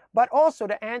vision, but also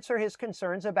to answer his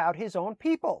concerns about his own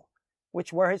people,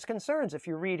 which were his concerns if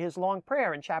you read his long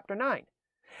prayer in chapter 9.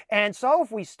 And so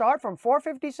if we start from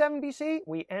 457 BC,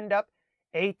 we end up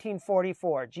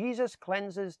 1844. Jesus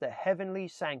cleanses the heavenly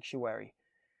sanctuary.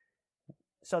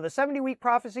 So the 70-week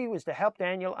prophecy was to help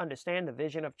Daniel understand the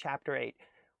vision of chapter 8.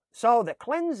 So the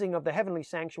cleansing of the heavenly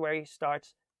sanctuary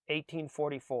starts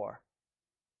 1844.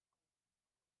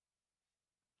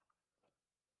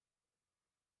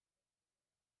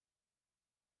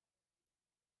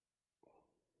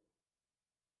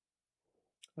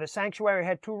 The sanctuary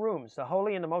had 2 rooms, the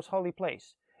holy and the most holy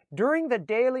place. During the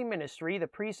daily ministry, the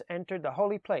priests entered the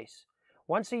holy place.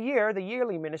 Once a year, the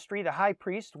yearly ministry, the high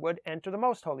priest would enter the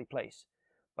most holy place.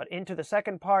 But into the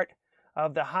second part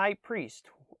of the high priest,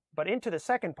 or the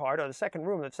second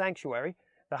room of the sanctuary,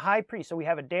 the high priest. So we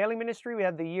have a daily ministry, we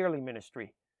have the yearly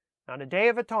ministry. On the Day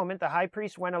of Atonement, the high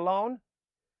priest went alone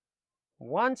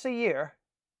once a year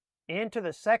into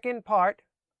the second part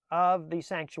of the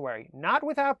sanctuary, not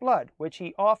without blood, which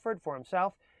he offered for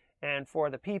himself and for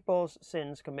the people's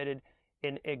sins committed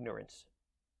in ignorance.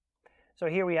 So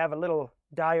here we have a little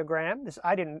diagram.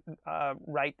 I didn't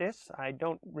write this. I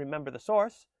don't remember the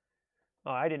source.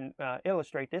 I didn't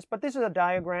illustrate this, but this is a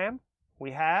diagram.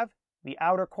 We have the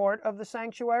outer court of the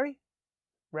sanctuary,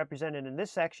 represented in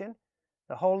this section,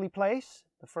 the holy place,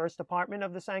 the first apartment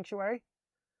of the sanctuary,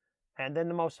 and then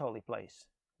the most holy place,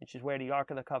 which is where the Ark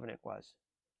of the Covenant was.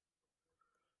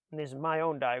 And this is my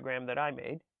own diagram that I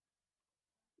made.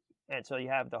 And so you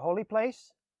have the holy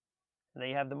place, and then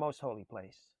you have the most holy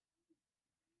place.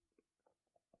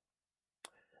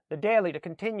 The daily, the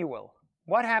continual.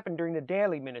 What happened during the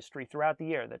daily ministry throughout the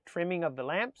year? The trimming of the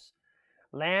lamps.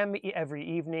 Lamb every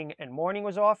evening and morning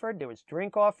was offered. There was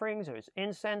drink offerings. There was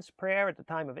incense, prayer at the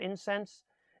time of incense.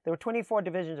 There were 24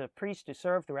 divisions of priests to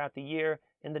serve throughout the year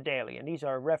in the daily. And these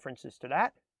are references to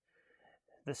that.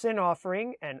 The sin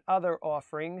offering and other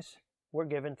offerings were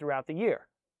given throughout the year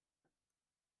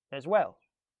as well.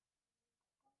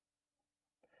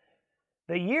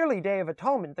 The yearly Day of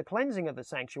Atonement, the cleansing of the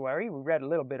sanctuary, we read a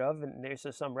little bit of, and there's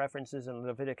some references in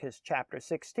Leviticus chapter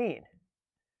 16.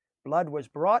 Blood was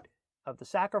brought of the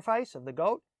sacrifice of the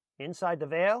goat inside the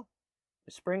veil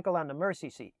to sprinkle on the mercy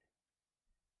seat.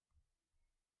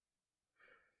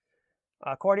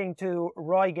 According to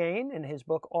Roy Gain, in his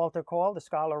book Altar Call, the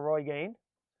scholar Roy Gain,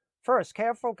 first,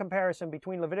 careful comparison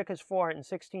between Leviticus 4 and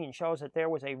 16 shows that there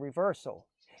was a reversal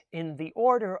in the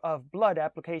order of blood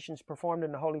applications performed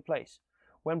in the holy place.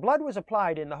 When blood was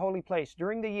applied in the holy place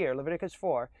during the year, Leviticus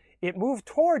 4, it moved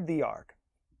toward the ark,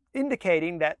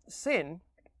 indicating that sin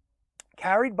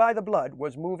carried by the blood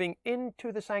was moving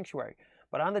into the sanctuary.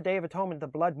 But on the Day of Atonement, the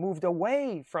blood moved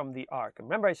away from the ark.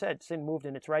 Remember I said sin moved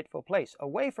in its rightful place,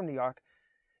 away from the ark,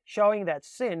 showing that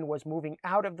sin was moving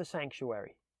out of the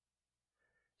sanctuary.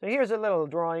 So here's a little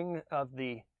drawing of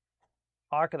the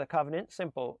Ark of the Covenant,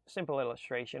 simple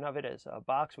illustration of it as a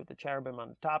box with the cherubim on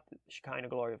the top, the Shekinah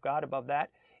glory of God above that.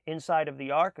 Inside of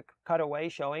the ark, a cutaway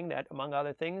showing that, among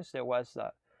other things, there was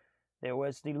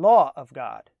the law of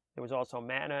God. There was also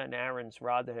manna and Aaron's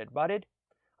rod that had budded.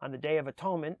 On the Day of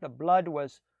Atonement, the blood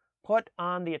was put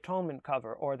on the atonement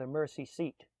cover, or the mercy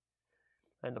seat,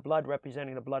 and the blood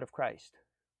representing the blood of Christ.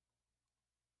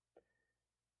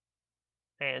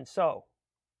 And so,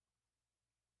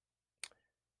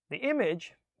 the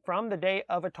image from the Day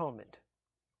of Atonement.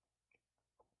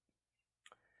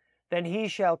 Then he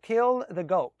shall kill the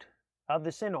goat of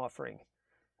the sin offering,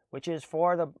 which is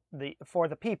for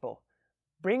the people.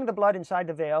 Bring the blood inside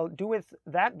the veil, do with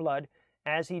that blood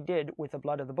as he did with the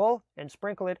blood of the bull, and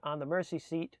sprinkle it on the mercy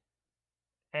seat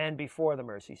and before the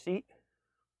mercy seat.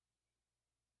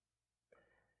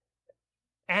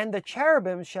 And the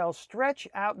cherubim shall stretch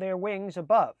out their wings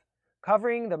above,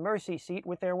 covering the mercy seat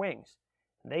with their wings.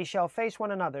 They shall face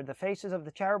one another. The faces of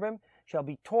the cherubim shall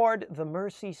be toward the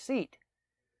mercy seat,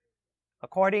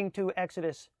 according to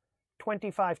Exodus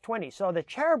 25:20. So the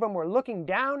cherubim were looking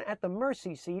down at the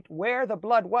mercy seat where the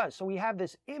blood was. So we have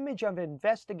this image of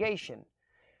investigation,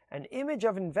 an image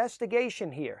of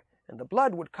investigation here. And the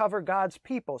blood would cover God's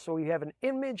people. So we have an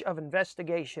image of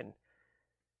investigation.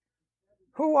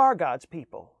 Who are God's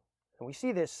people? And we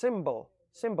see this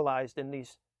symbolized in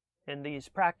these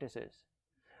practices.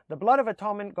 The blood of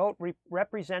atonement goat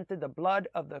represented the blood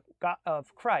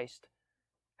of Christ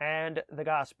and the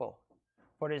gospel.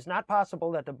 For it is not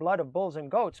possible that the blood of bulls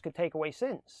and goats could take away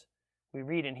sins. We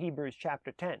read in Hebrews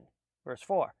chapter 10, verse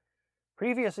 4.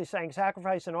 Previously saying,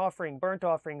 sacrifice and offering, burnt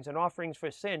offerings and offerings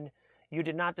for sin, you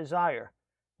did not desire,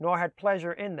 nor had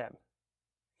pleasure in them,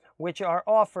 which are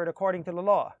offered according to the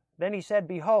law. Then he said,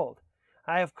 behold,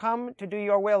 I have come to do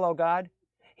your will, O God.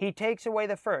 He takes away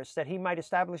the first, that he might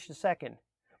establish the second.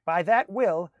 By that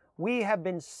will, we have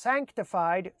been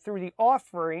sanctified through the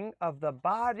offering of the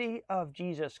body of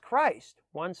Jesus Christ,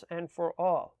 once and for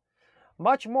all.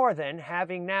 Much more then,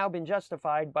 having now been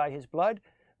justified by his blood,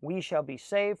 we shall be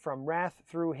saved from wrath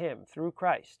through him, through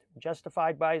Christ,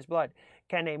 justified by his blood.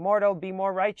 Can a mortal be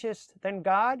more righteous than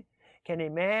God? Can a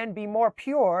man be more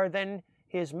pure than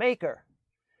his Maker?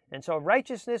 And so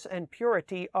righteousness and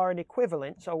purity are an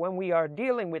equivalent. So when we are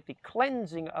dealing with the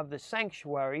cleansing of the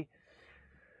sanctuary,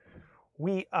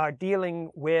 we are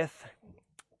dealing with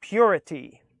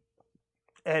purity.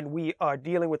 And we are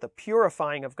dealing with the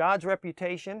purifying of God's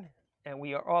reputation. And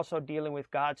we are also dealing with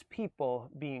God's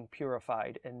people being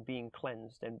purified and being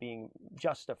cleansed and being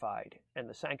justified, and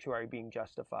the sanctuary being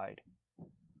justified.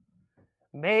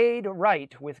 Made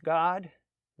right with God,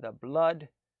 the blood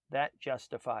that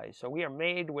justifies. So we are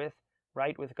made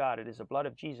right with God. It is the blood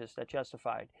of Jesus that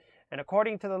justified. And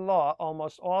according to the law,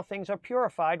 almost all things are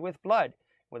purified with blood.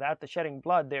 Without the shedding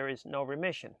blood, there is no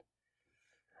remission.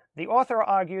 The author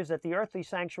argues that the earthly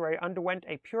sanctuary underwent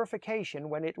a purification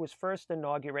when it was first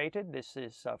inaugurated. This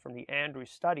is from the Andrews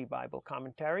Study Bible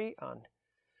commentary on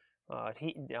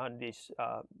these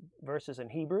verses in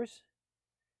Hebrews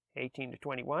 18 to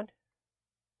 21.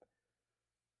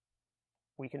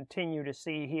 We continue to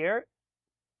see here,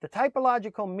 the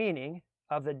typological meaning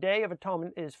of the Day of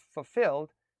Atonement is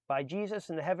fulfilled by Jesus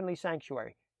in the heavenly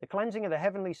sanctuary. The cleansing of the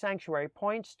heavenly sanctuary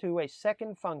points to a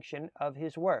second function of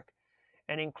his work,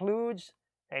 and includes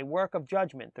a work of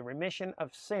judgment, the remission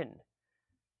of sin.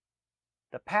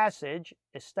 The passage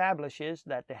establishes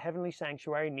that the heavenly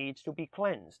sanctuary needs to be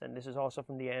cleansed, and this is also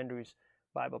from the Andrews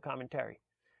Bible commentary.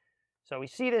 So we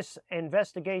see this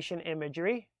investigation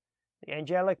imagery, the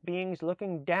angelic beings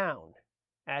looking down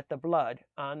at the blood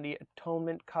on the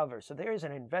atonement cover. So there is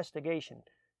an investigation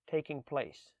taking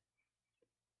place.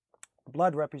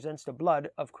 Blood represents the blood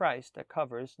of Christ that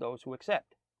covers those who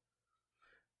accept.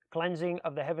 Cleansing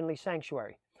of the heavenly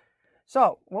sanctuary.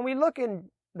 So when we look in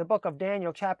the book of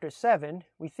Daniel chapter 7,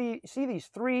 we see these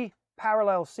three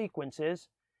parallel sequences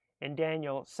in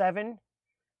Daniel 7,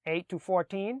 8 to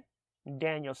 14, in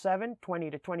Daniel 7,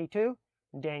 20 to 22,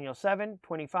 in Daniel 7,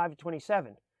 25 to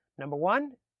 27. Number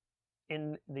one,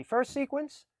 in the first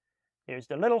sequence, there's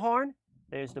the little horn,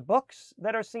 there's the books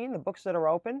that are seen, the books that are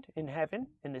opened in heaven,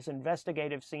 in this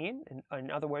investigative scene, in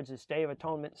other words, this Day of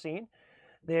Atonement scene.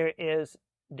 There is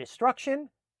destruction,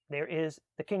 there is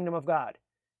the kingdom of God.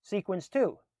 Sequence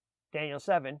 2, Daniel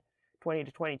 7, 20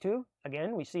 to 22.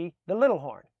 Again, we see the little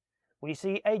horn. We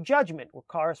see a judgment, which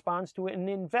corresponds to an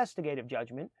investigative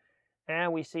judgment,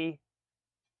 and we see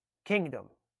kingdom.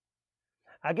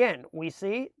 Again, we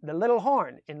see the little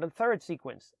horn in the third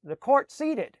sequence. The court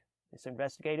seated, this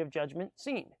investigative judgment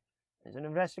scene. There's an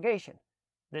investigation.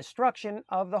 Destruction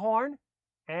of the horn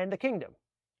and the kingdom.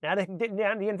 Now,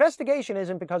 the investigation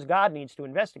isn't because God needs to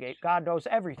investigate. God knows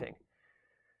everything.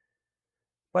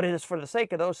 But it is for the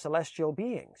sake of those celestial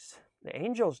beings. The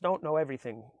angels don't know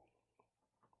everything.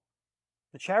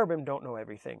 The cherubim don't know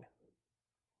everything.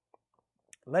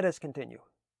 Let us continue.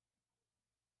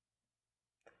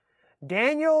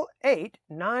 Daniel 8,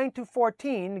 9 to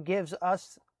 14 gives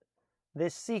us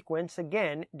this sequence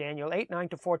again. Daniel 8, 9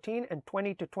 to 14 and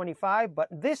 20 to 25. But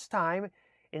this time,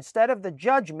 instead of the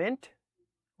judgment,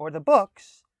 or the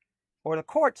books, or the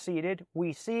court seated,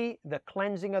 we see the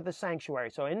cleansing of the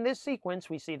sanctuary. So in this sequence,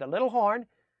 we see the little horn,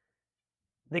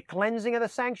 the cleansing of the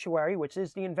sanctuary, which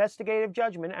is the investigative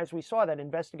judgment, as we saw that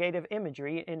investigative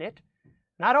imagery in it,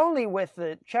 not only with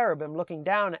the cherubim looking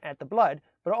down at the blood,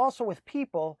 but also with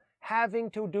people having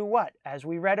to do what? As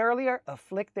we read earlier,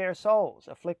 afflict their souls,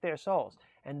 afflict their souls.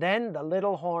 And then the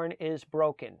little horn is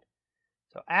broken.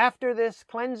 So after this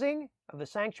cleansing of the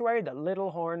sanctuary, the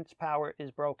little horn's power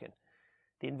is broken.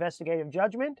 The investigative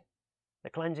judgment, the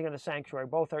cleansing of the sanctuary,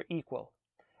 both are equal.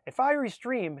 A fiery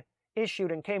stream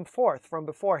issued and came forth from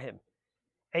before him.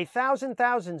 1,000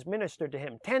 thousands ministered to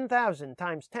him. 10,000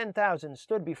 times 10,000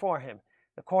 stood before him.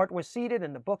 The court was seated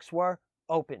and the books were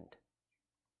opened.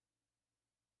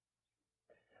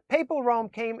 Papal Rome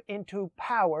came into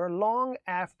power long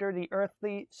after the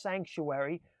earthly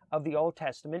sanctuary of the Old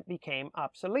Testament became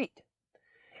obsolete.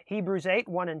 Hebrews 8,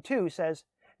 1 and 2 says,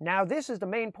 "Now this is the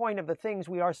main point of the things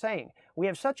we are saying. We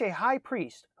have such a high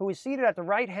priest who is seated at the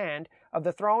right hand of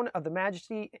the throne of the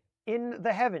majesty in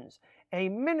the heavens, a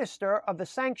minister of the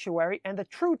sanctuary and the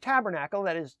true tabernacle,"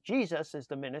 that is, Jesus is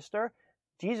the minister,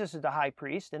 Jesus is the high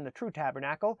priest in the true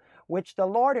tabernacle, which the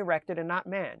Lord erected and not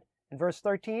man. In verse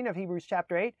 13 of Hebrews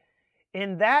chapter 8,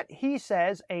 "In that he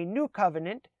says, a new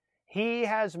covenant, he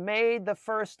has made the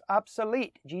first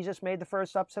obsolete." Jesus made the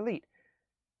first obsolete.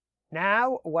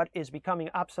 Now what is becoming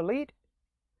obsolete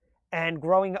and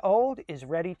growing old is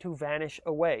ready to vanish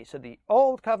away. So the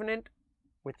old covenant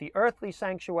with the earthly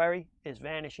sanctuary is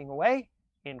vanishing away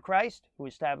in Christ, who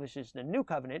establishes the new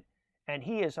covenant, and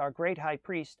he is our great high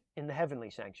priest in the heavenly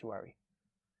sanctuary.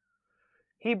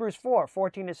 Hebrews 4,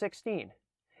 14 to 16.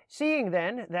 "Seeing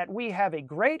then that we have a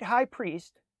great high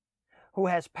priest who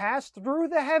has passed through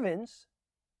the heavens,"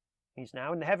 he's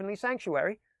now in the heavenly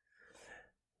sanctuary,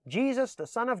 "Jesus, the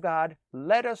Son of God,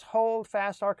 let us hold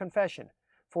fast our confession.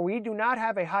 For we do not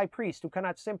have a high priest who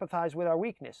cannot sympathize with our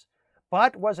weakness,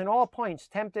 but was in all points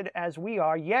tempted as we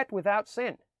are, yet without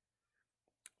sin.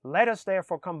 Let us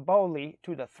therefore come boldly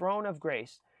to the throne of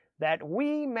grace, that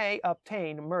we may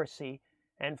obtain mercy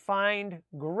and find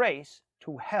grace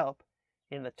to help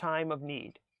in the time of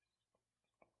need."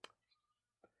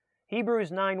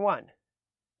 Hebrews 9:1.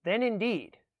 "Then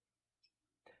indeed,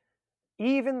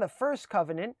 even the first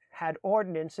covenant had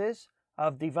ordinances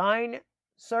of divine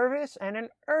service and an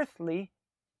earthly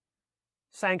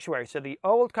sanctuary." So the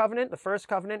old covenant, the first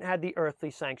covenant, had the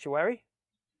earthly sanctuary.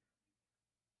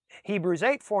 Hebrews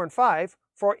 8, 4 and 5,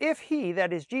 "For if he,"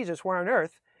 that is Jesus, "were on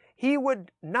earth, he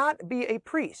would not be a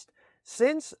priest,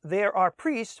 since there are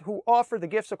priests who offer the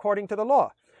gifts according to the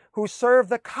law, who serve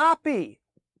the copy,"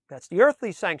 that's the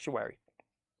earthly sanctuary,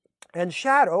 "and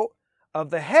shadow of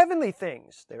the heavenly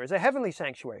things." There is a heavenly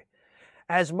sanctuary.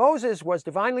 "As Moses was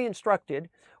divinely instructed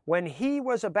when he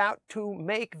was about to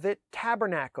make the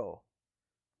tabernacle,"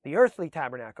 the earthly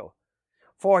tabernacle.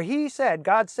 "For he said,"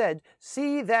 God said,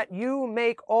 "see that you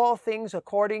make all things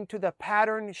according to the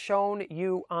pattern shown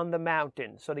you on the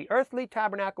mountain." So the earthly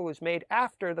tabernacle was made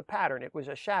after the pattern. It was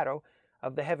a shadow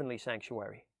of the heavenly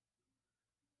sanctuary.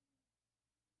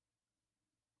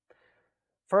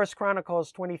 1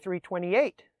 Chronicles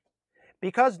 23:28.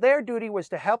 "Because their duty was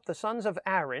to help the sons of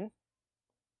Aaron,"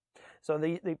 so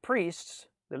the priests,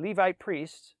 the Levite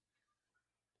priests,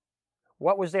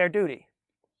 what was their duty?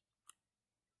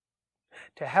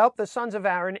 To help the sons of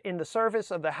Aaron in the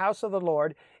service of the house of the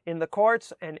Lord, in the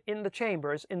courts and in the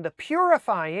chambers, in the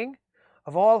purifying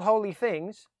of all holy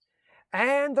things,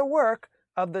 and the work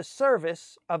of the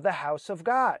service of the house of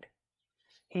God.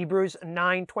 Hebrews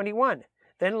 9:21.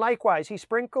 "Then likewise he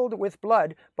sprinkled with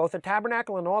blood both the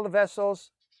tabernacle and all the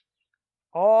vessels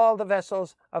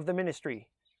of the ministry.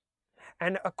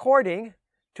 And according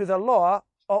to the law,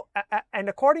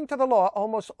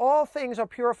 almost all things are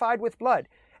purified with blood.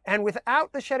 And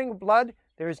without the shedding of blood,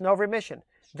 there is no remission.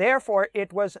 Therefore,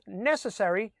 it was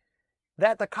necessary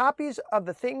that the copies of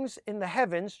the things in the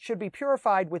heavens should be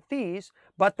purified with these,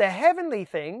 but the heavenly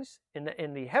things, in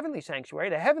the heavenly sanctuary,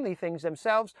 the heavenly things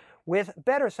themselves, with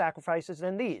better sacrifices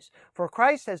than these. For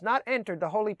Christ has not entered the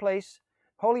holy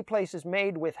places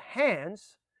made with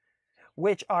hands,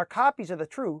 which are copies of the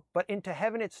true, but into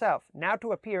heaven itself, now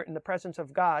to appear in the presence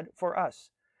of God for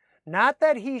us. Not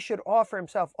that he should offer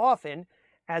himself often,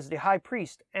 as the high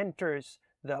priest enters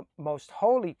the most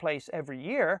holy place every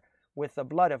year with the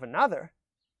blood of another."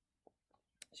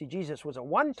 See, Jesus was a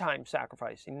one-time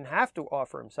sacrifice. He didn't have to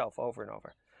offer himself over and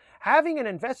over. "Having an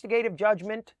investigative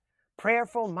judgment,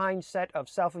 prayerful mindset of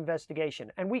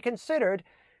self-investigation." And we considered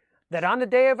that on the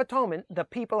Day of Atonement, the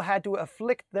people had to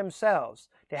afflict themselves.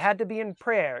 They had to be in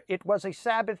prayer. It was a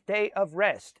Sabbath day of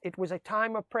rest. It was a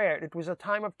time of prayer. It was a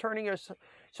time of turning yourself.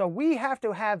 So we have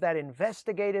to have that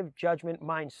investigative judgment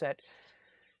mindset.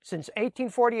 Since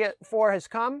 1844 has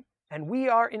come, and we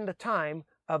are in the time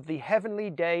of the heavenly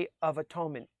day of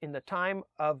atonement in the time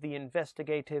of the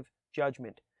investigative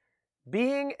judgment.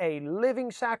 Being a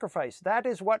living sacrifice, that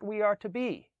is what we are to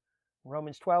be.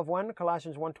 Romans 12:1,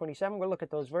 Colossians 1:27, we'll look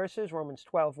at those verses. Romans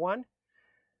 12:1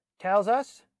 tells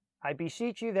us, I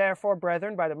beseech you therefore,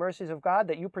 brethren, by the mercies of God,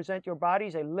 that you present your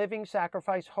bodies a living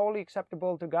sacrifice, wholly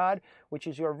acceptable to God, which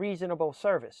is your reasonable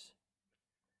service.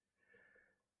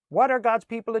 What are God's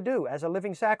people to do as a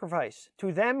living sacrifice?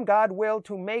 To them God will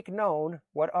to make known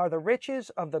what are the riches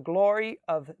of the glory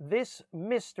of this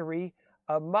mystery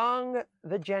among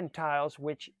the Gentiles,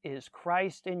 which is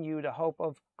Christ in you, the hope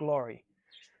of glory.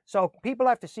 So people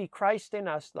have to see Christ in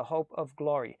us, the hope of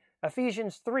glory.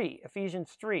 Ephesians 3,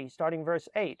 starting verse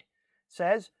 8,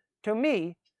 says, to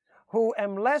me, who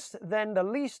am less than the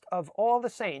least of all the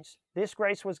saints, this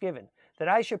grace was given, that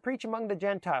I should preach among the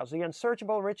Gentiles the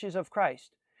unsearchable riches of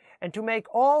Christ, and to make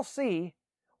all see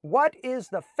what is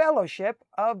the fellowship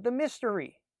of the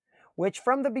mystery, which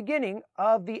from the beginning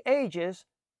of the ages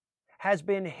has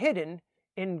been hidden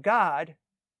in God,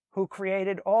 who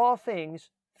created all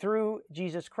things through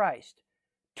Jesus Christ,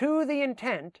 to the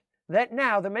intent that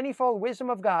now the manifold wisdom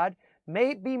of God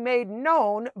may be made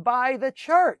known by the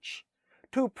church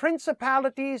to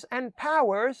principalities and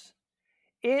powers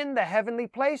in the heavenly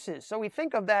places. So we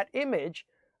think of that image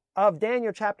of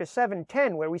Daniel chapter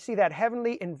 7:10, where we see that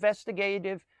heavenly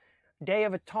investigative day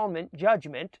of atonement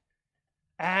judgment,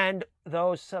 and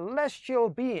those celestial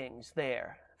beings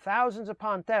there, thousands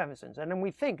upon thousands. And then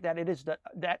we think that it is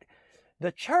that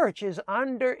the church is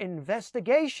under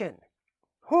investigation.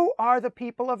 Who are the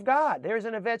people of God? There's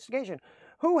an investigation.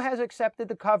 Who has accepted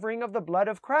the covering of the blood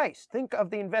of Christ? Think of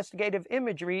the investigative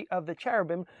imagery of the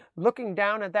cherubim looking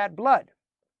down at that blood,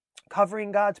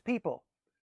 covering God's people.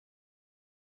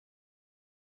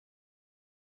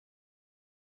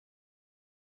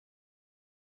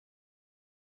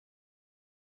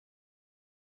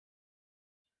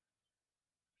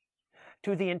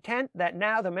 To the intent that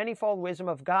now the manifold wisdom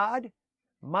of God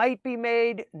might be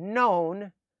made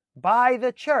known by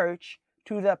the church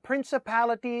to the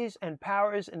principalities and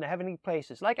powers in the heavenly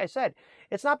places. Like I said,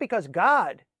 it's not because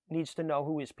God needs to know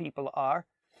who his people are,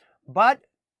 but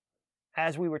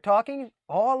as we were talking,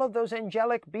 all of those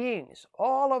angelic beings,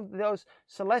 all of those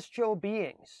celestial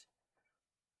beings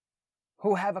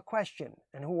who have a question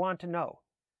and who want to know.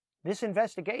 This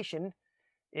investigation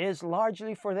is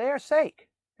largely for their sake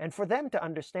and for them to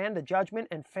understand the judgment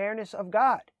and fairness of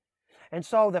God. And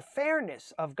so the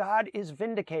fairness of God is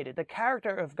vindicated. The character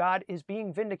of God is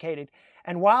being vindicated.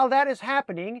 And while that is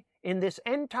happening in this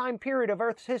end time period of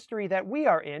Earth's history that we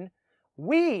are in,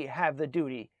 we have the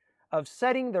duty of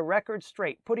setting the record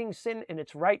straight, putting sin in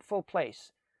its rightful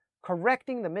place,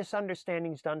 correcting the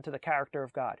misunderstandings done to the character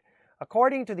of God,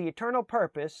 according to the eternal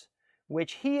purpose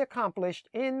which he accomplished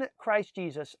in Christ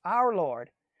Jesus our Lord,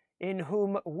 in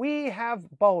whom we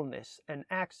have boldness and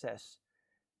access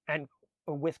and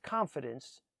with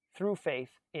confidence through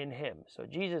faith in him. So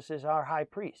Jesus is our high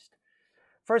priest.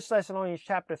 1 Thessalonians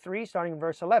chapter 3, starting in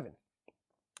verse 11.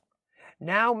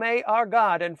 Now may our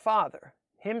God and Father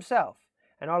himself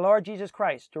and our Lord Jesus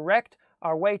Christ direct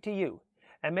our way to you,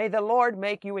 and may the Lord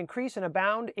make you increase and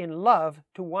abound in love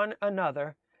to one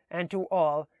another and to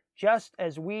all, just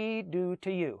as we do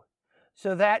to you,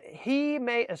 so that he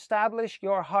may establish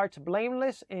your hearts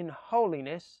blameless in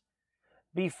holiness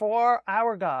before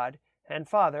our God and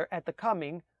Father at the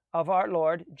coming of our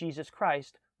Lord Jesus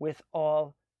Christ with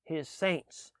all his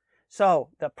saints. So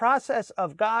the process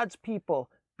of God's people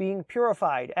being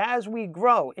purified as we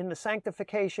grow in the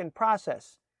sanctification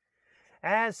process,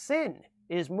 as sin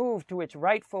is moved to its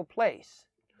rightful place,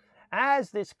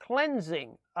 as this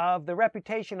cleansing of the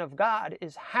reputation of God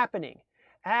is happening,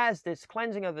 as this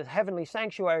cleansing of the heavenly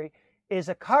sanctuary is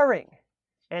occurring,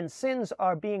 and sins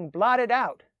are being blotted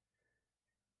out,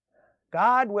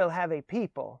 God will have a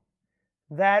people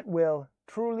that will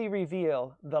truly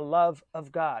reveal the love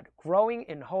of God. Growing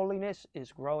in holiness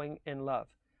is growing in love.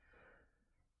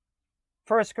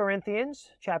 1 Corinthians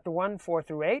chapter 1, 4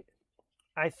 through 8.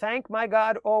 I thank my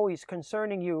God always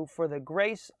concerning you for the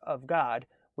grace of God,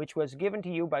 which was given to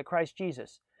you by Christ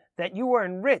Jesus, that you were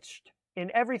enriched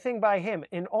in everything by him,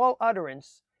 in all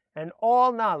utterance and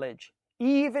all knowledge,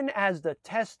 even as the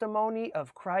testimony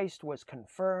of Christ was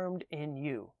confirmed in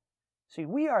you. See,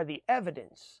 we are the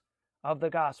evidence of the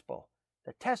gospel.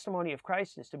 The testimony of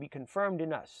Christ is to be confirmed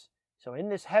in us. So in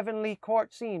this heavenly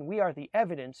court scene, we are the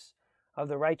evidence of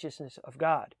the righteousness of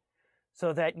God,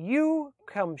 so that you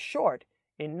come short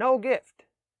in no gift,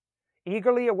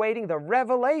 eagerly awaiting the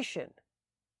revelation.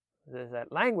 There's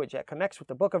that language that connects with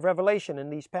the book of Revelation in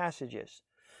these passages.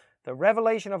 The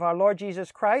revelation of our Lord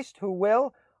Jesus Christ, who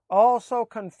will also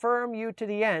confirm you to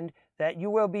the end, that you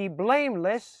will be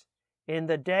blameless in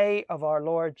the day of our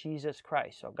Lord Jesus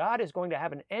Christ. So God is going to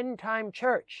have an end-time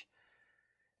church.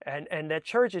 And that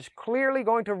church is clearly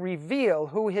going to reveal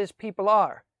who his people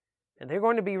are. And they're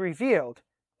going to be revealed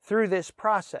through this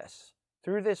process.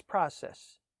 Through this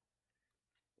process.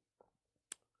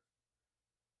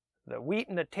 The wheat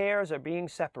and the tares are being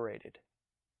separated.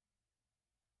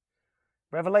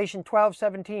 Revelation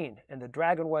 12:17, and the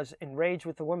dragon was enraged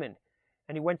with the woman,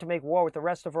 and he went to make war with the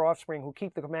rest of her offspring who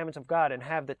keep the commandments of God and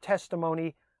have the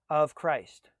testimony of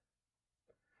Christ.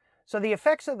 So the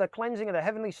effects of the cleansing of the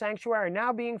heavenly sanctuary are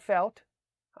now being felt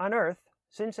on earth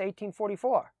since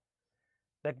 1844.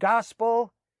 The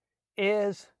gospel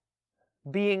is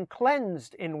being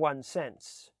cleansed in one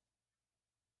sense.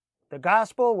 The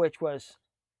gospel, which was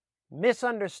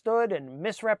misunderstood and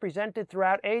misrepresented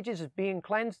throughout ages, is being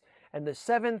cleansed, and the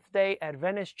Seventh-day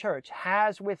Adventist Church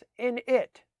has within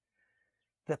it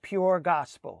the pure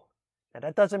gospel. Now,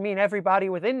 that doesn't mean everybody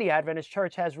within the Adventist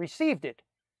Church has received it,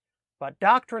 but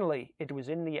doctrinally it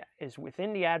is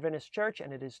within the Adventist Church,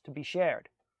 and it is to be shared.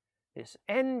 This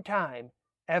end-time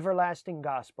everlasting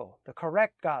gospel, the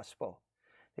correct gospel.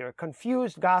 There are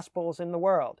confused gospels in the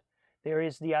world. There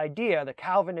is the idea, the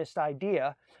Calvinist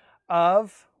idea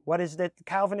of, what is the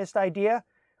Calvinist idea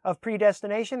of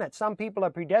predestination? That some people are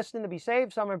predestined to be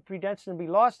saved, some are predestined to be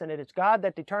lost, and that it's God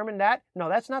that determined that. No,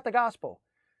 that's not the gospel.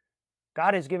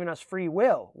 God has given us free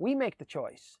will. We make the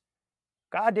choice.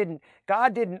 God didn't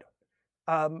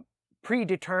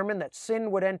predetermine that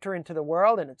sin would enter into the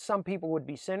world and that some people would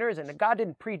be sinners, and that God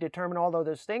didn't predetermine all of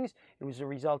those things. It was a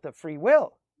result of free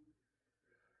will.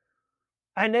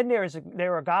 And then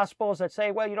there are gospels that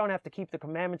say, well, you don't have to keep the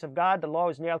commandments of God. The law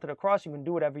is nailed to the cross. You can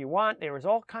do whatever you want. There is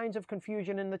all kinds of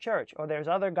confusion in the church. Or there's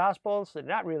other gospels that are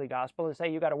not really gospel that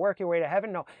say you got to work your way to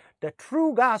heaven. No, the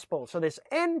true gospel. So this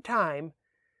end time,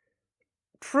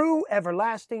 true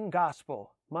everlasting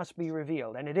gospel must be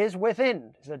revealed. And it is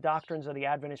within the doctrines of the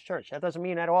Adventist Church. That doesn't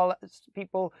mean that all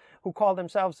people who call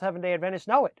themselves Seventh-day Adventists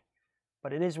know it.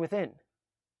 But it is within.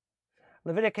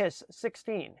 Leviticus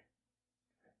 16.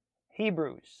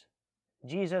 Hebrews.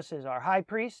 Jesus is our high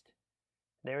priest.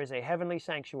 There is a heavenly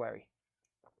sanctuary.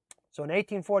 So in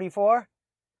 1844,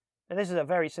 and this is a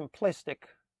very simplistic,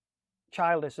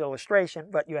 childish illustration,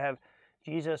 but you have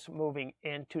Jesus moving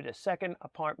into the second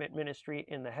apartment ministry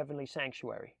in the heavenly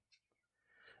sanctuary.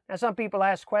 Now some people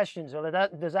ask questions, well,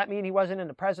 does that mean he wasn't in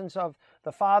the presence of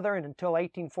the Father until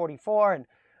 1844? And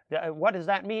what does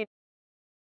that mean?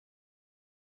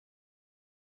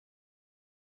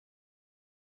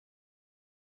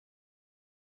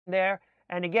 There.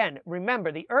 And again,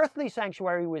 remember, the earthly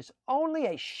sanctuary was only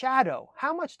a shadow.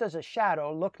 How much does a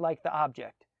shadow look like the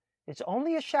object? It's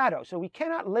only a shadow, so we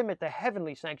cannot limit the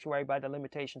heavenly sanctuary by the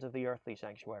limitations of the earthly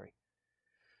sanctuary.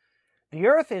 The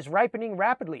earth is ripening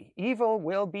rapidly. Evil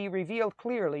will be revealed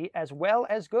clearly as well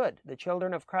as good. The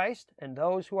children of Christ and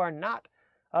those who are not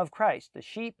of Christ, the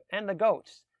sheep and the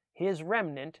goats, his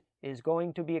remnant is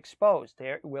going to be exposed.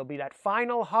 There will be that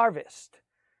final harvest.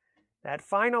 That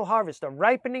final harvest, the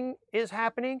ripening is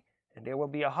happening, and there will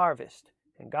be a harvest.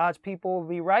 And God's people will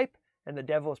be ripe, and the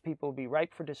devil's people will be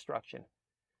ripe for destruction.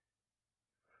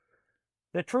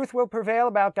 The truth will prevail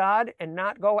about God and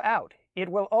not go out. It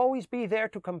will always be there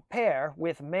to compare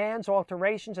with man's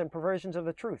alterations and perversions of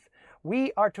the truth.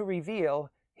 We are to reveal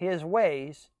his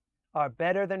ways are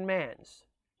better than man's.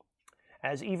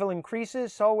 As evil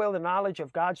increases, so will the knowledge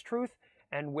of God's truth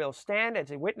and will stand as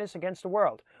a witness against the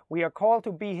world. We are called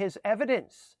to be his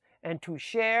evidence and to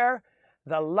share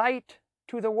the light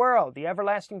to the world. The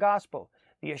everlasting gospel,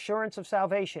 the assurance of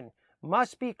salvation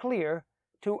must be clear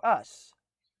to us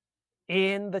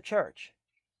in the church.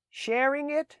 Sharing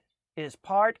it is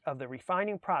part of the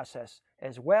refining process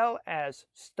as well as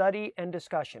study and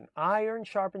discussion. Iron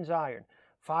sharpens iron.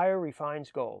 Fire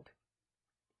refines gold.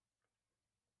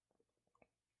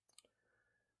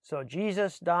 So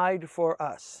Jesus died for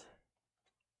us.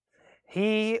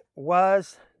 He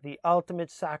was the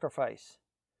ultimate sacrifice.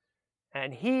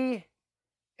 And he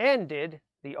ended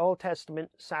the Old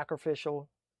Testament sacrificial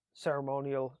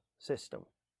ceremonial system.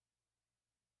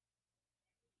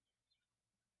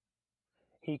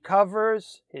 He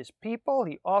covers his people.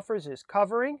 He offers his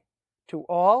covering to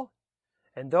all.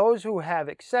 And those who have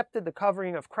accepted the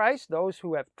covering of Christ, those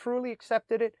who have truly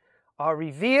accepted it, are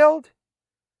revealed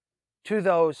to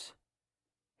those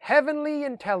heavenly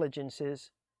intelligences,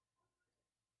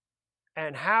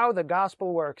 and how the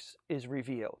gospel works is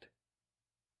revealed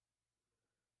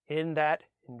in that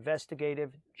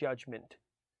investigative judgment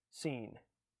scene.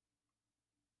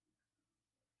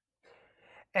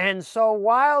 And so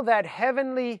while that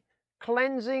heavenly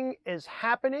cleansing is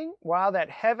happening, while that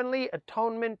heavenly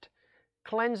atonement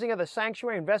cleansing of the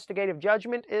sanctuary, investigative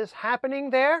judgment is happening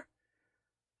there,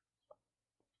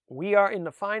 we are in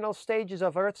the final stages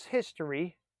of Earth's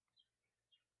history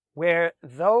where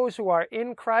those who are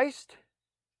in Christ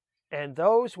and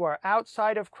those who are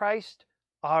outside of Christ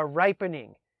are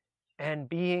ripening and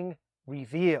being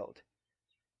revealed.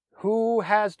 Who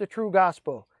has the true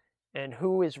gospel and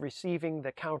who is receiving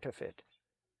the counterfeit?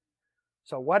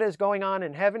 So what is going on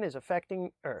in heaven is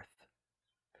affecting earth.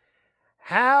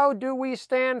 How do we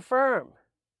stand firm?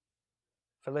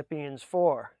 Philippians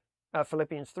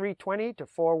 3:20 to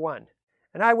 4:1.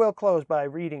 And I will close by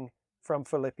reading from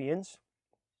Philippians.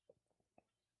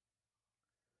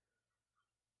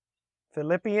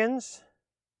 Philippians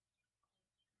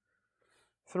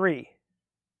 3,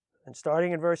 and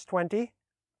starting in verse 20,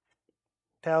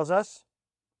 tells us,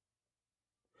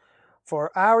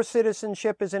 "For our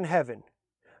citizenship is in heaven,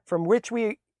 from which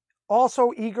we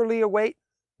also eagerly await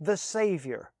the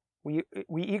Savior." We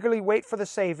eagerly wait for the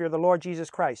Savior, the Lord Jesus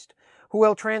Christ, who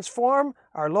will transform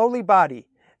our lowly body,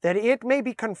 that it may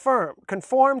be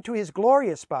conformed to his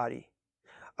glorious body,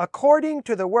 according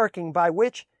to the working by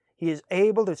which he is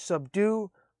able to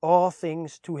subdue all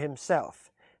things to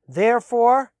himself.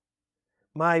 Therefore,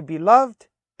 my beloved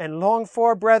and longed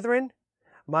for brethren,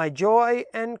 my joy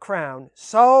and crown,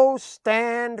 so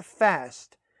stand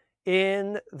fast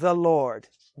in the Lord,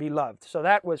 beloved. So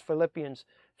that was Philippians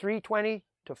 3:20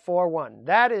 to 4:1.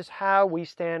 That is how we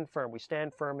stand firm. We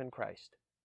stand firm in Christ.